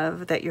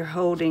love that you're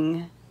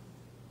holding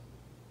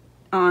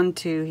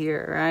onto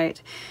here,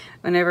 right?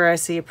 Whenever I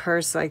see a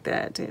purse like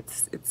that,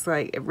 it's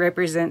like it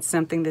represents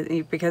something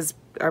that, because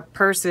our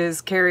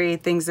purses carry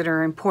things that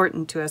are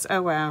important to us.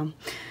 Oh wow.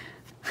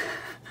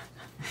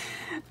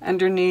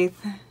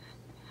 Underneath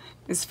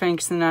is Frank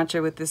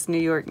Sinatra with this New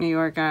York, New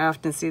York. I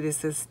often see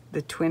this as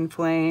the twin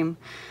flame,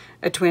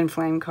 a twin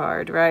flame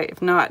card, right?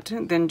 If not,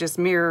 then just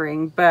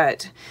mirroring,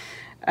 but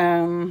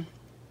I'm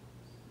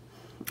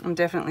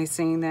definitely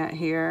seeing that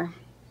here.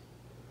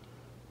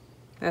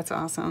 That's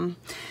awesome.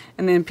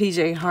 And then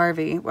PJ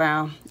Harvey.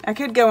 Wow. I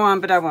could go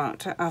on, but I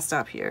won't. I'll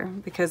stop here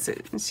because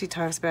she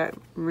talks about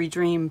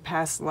redream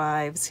past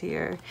lives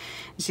here.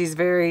 She's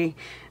very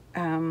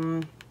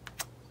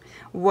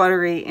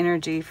watery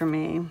energy for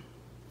me.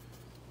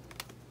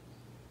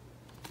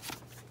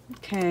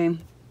 Okay.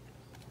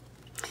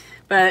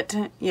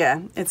 But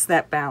yeah, it's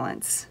that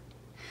balance.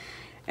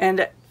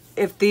 And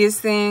if these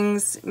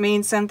things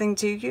mean something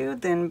to you,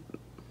 then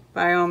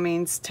by all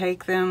means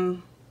take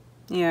them.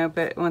 You know,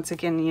 but once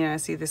again, you know, I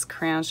see this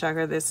crown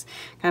chakra, this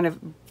kind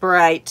of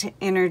bright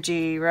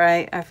energy,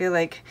 right? I feel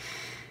like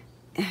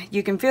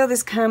you can feel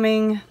this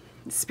coming.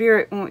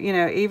 Spirit, you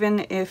know,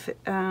 even if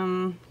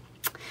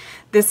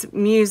this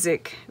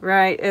music,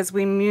 right, as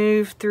we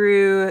move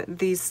through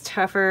these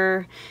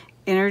tougher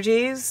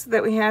energies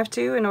that we have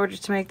to in order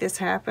to make this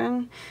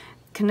happen,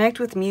 connect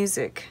with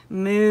music,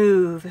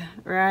 move,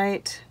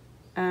 right?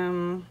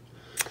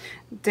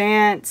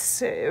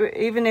 Dance,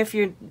 even if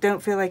you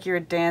don't feel like you're a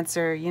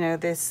dancer, you know,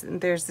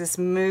 there's this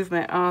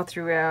movement all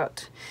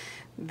throughout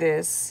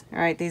this,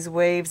 right? These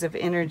waves of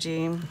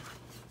energy,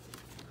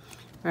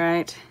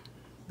 right?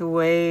 The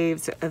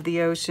waves of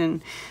the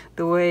ocean,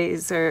 the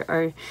waves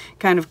are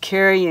kind of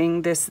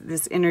carrying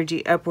this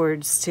energy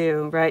upwards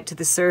too, right? To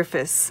the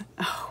surface.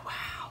 Oh,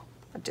 wow.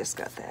 I just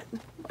got that.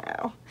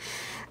 Wow.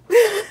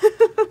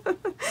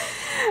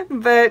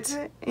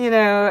 But, you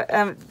know,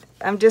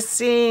 I'm just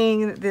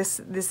seeing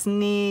this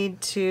need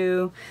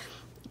to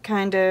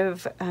kind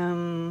of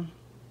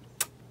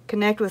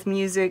connect with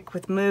music,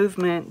 with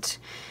movement,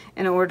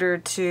 in order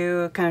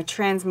to kind of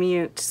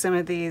transmute some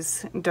of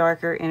these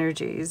darker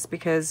energies.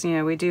 Because, you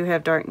know, we do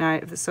have Dark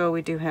Night of the Soul,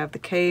 we do have the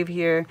cave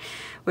here,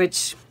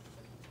 which,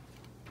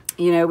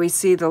 you know, we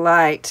see the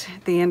light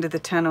at the end of the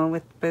tunnel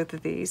with both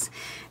of these.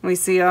 And we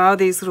see all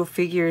these little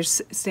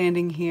figures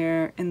standing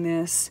here in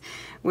this,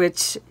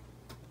 which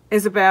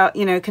is about,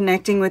 you know,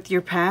 connecting with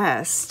your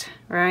past,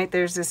 right?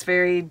 There's this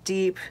very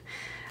deep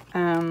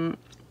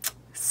soulmate,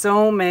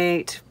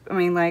 I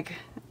mean, like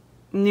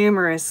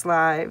numerous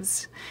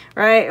lives,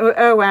 right?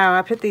 Oh, wow,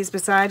 I put these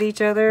beside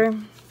each other.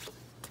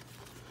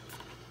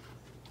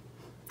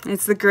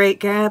 It's the great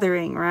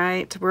gathering,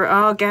 right? We're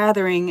all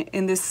gathering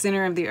in this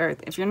center of the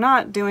earth. If you're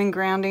not doing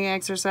grounding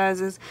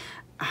exercises,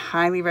 I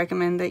highly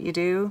recommend that you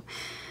do.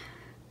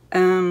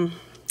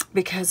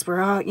 Because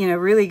we're all, you know,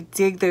 really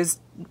dig those,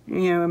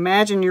 you know,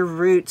 imagine your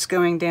roots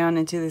going down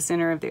into the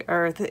center of the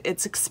earth.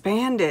 It's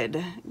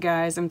expanded,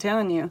 guys, I'm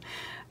telling you.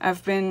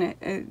 I've been,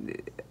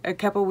 a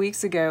couple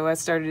weeks ago, I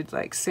started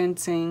like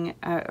sensing,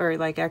 or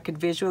like I could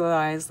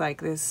visualize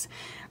like this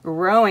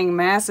growing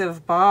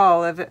massive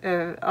ball of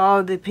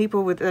all the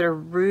people that are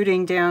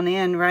rooting down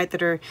in, right,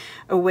 that are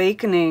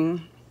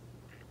awakening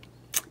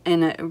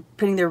and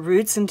putting their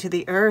roots into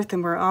the earth,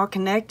 and we're all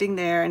connecting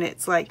there, and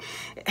it's like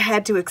it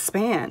had to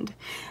expand.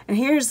 And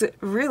here's a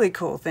really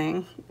cool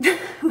thing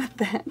with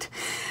that.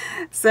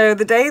 So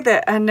the day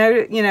that I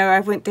know, you know, I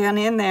went down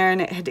in there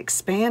and it had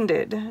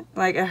expanded,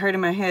 like I heard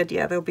in my head,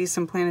 yeah, there'll be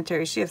some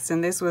planetary shifts,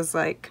 and this was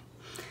like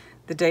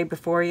the day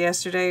before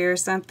yesterday or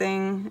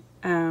something.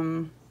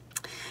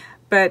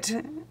 But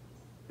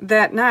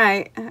that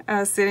night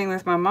I was sitting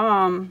with my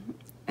mom,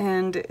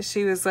 and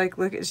she was like,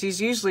 look, she's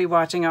usually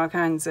watching all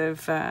kinds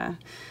of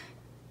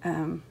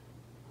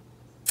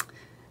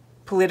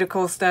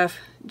political stuff.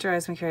 It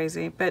drives me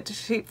crazy. But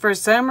she, for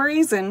some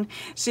reason,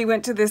 she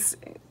went to this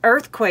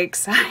earthquake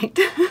site.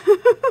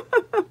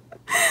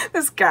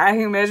 This guy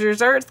who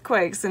measures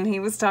earthquakes, and he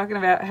was talking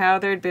about how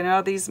there'd been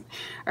all these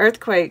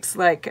earthquakes,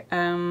 like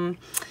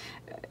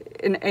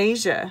in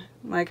Asia,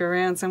 like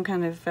around some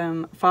kind of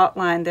fault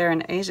line there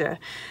in Asia.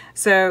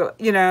 So,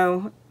 you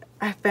know,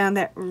 I found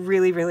that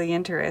really, really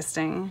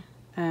interesting.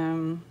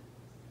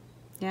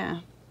 Yeah.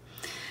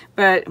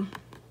 But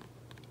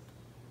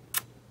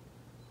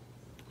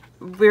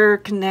we're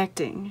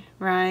connecting,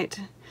 right?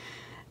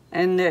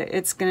 And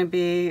it's going to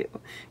be,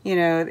 you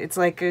know, it's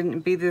like going to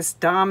be this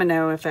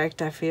domino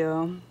effect, I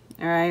feel.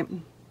 All right.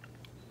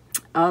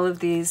 All of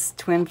these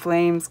twin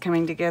flames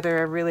coming together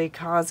are really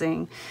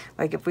causing,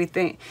 like if we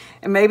think,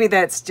 and maybe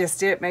that's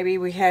just it. Maybe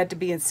we had to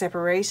be in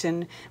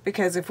separation,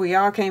 because if we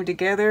all came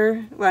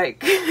together,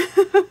 like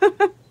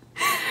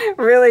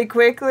really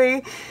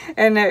quickly,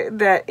 and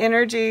that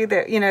energy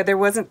that, you know, there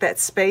wasn't that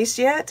space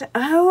yet.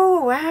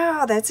 Oh,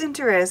 wow. That's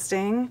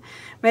interesting.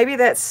 Maybe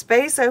that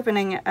space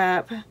opening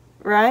up,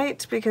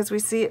 right? Because we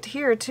see it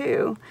here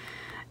too,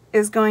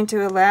 is going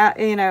to allow,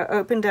 you know,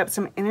 opened up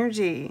some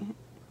energy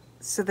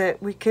so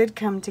that we could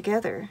come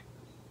together.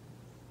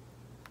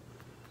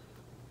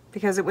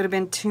 Because it would have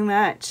been too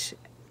much,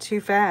 too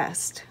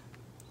fast.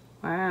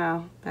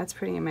 Wow, that's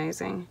pretty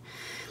amazing.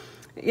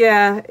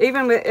 Yeah,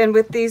 even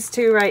with these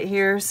two right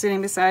here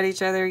sitting beside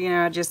each other, you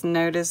know, I just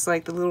noticed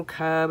like the little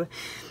cub.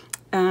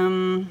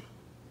 For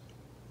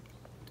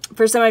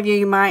some of you,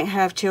 you might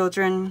have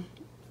children,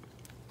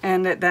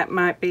 and that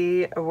might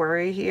be a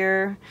worry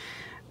here.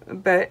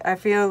 But I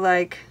feel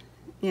like,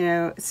 you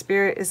know,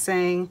 Spirit is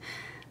saying,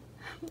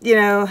 you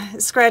know,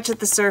 scratch at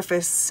the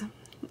surface,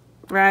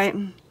 right?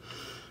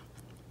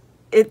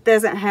 It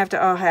doesn't have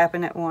to all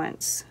happen at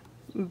once.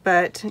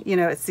 But, you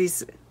know, it's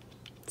these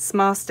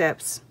small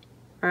steps,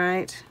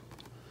 right?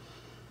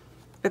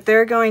 But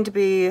they're going to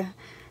be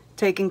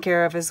taken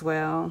care of as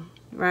well,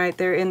 right?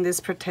 They're in this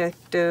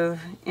protective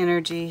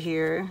energy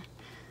here.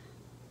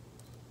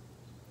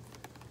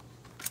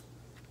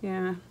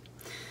 Yeah.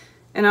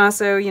 And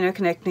also, you know,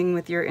 connecting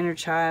with your inner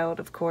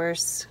child, of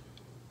course,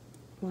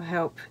 will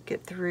help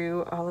get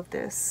through all of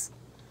this.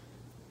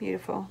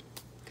 Beautiful.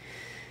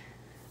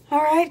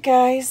 All right,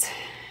 guys.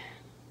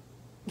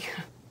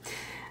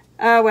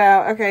 Oh,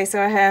 wow. Okay, so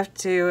I have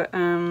to,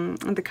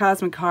 the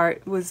Cosmic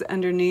Heart was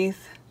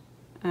underneath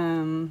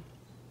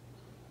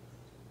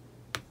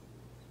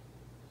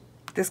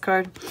this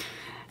card.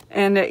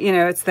 And, you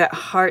know, it's that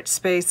heart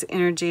space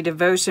energy,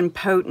 devotion,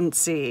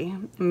 potency,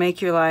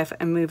 make your life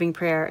a moving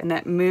prayer. And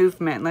that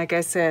movement, like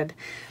I said,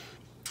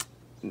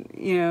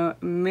 you know,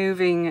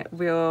 moving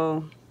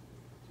will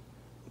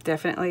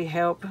definitely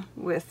help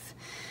with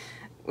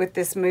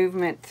this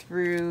movement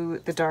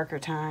through the darker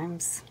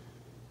times.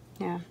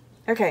 Yeah.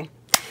 Okay.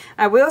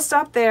 I will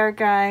stop there,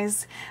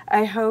 guys.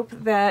 I hope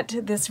that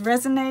this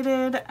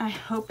resonated. I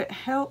hope it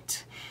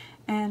helped.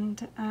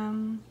 And,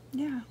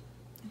 yeah.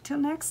 Until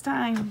next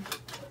time.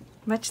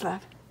 Much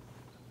love.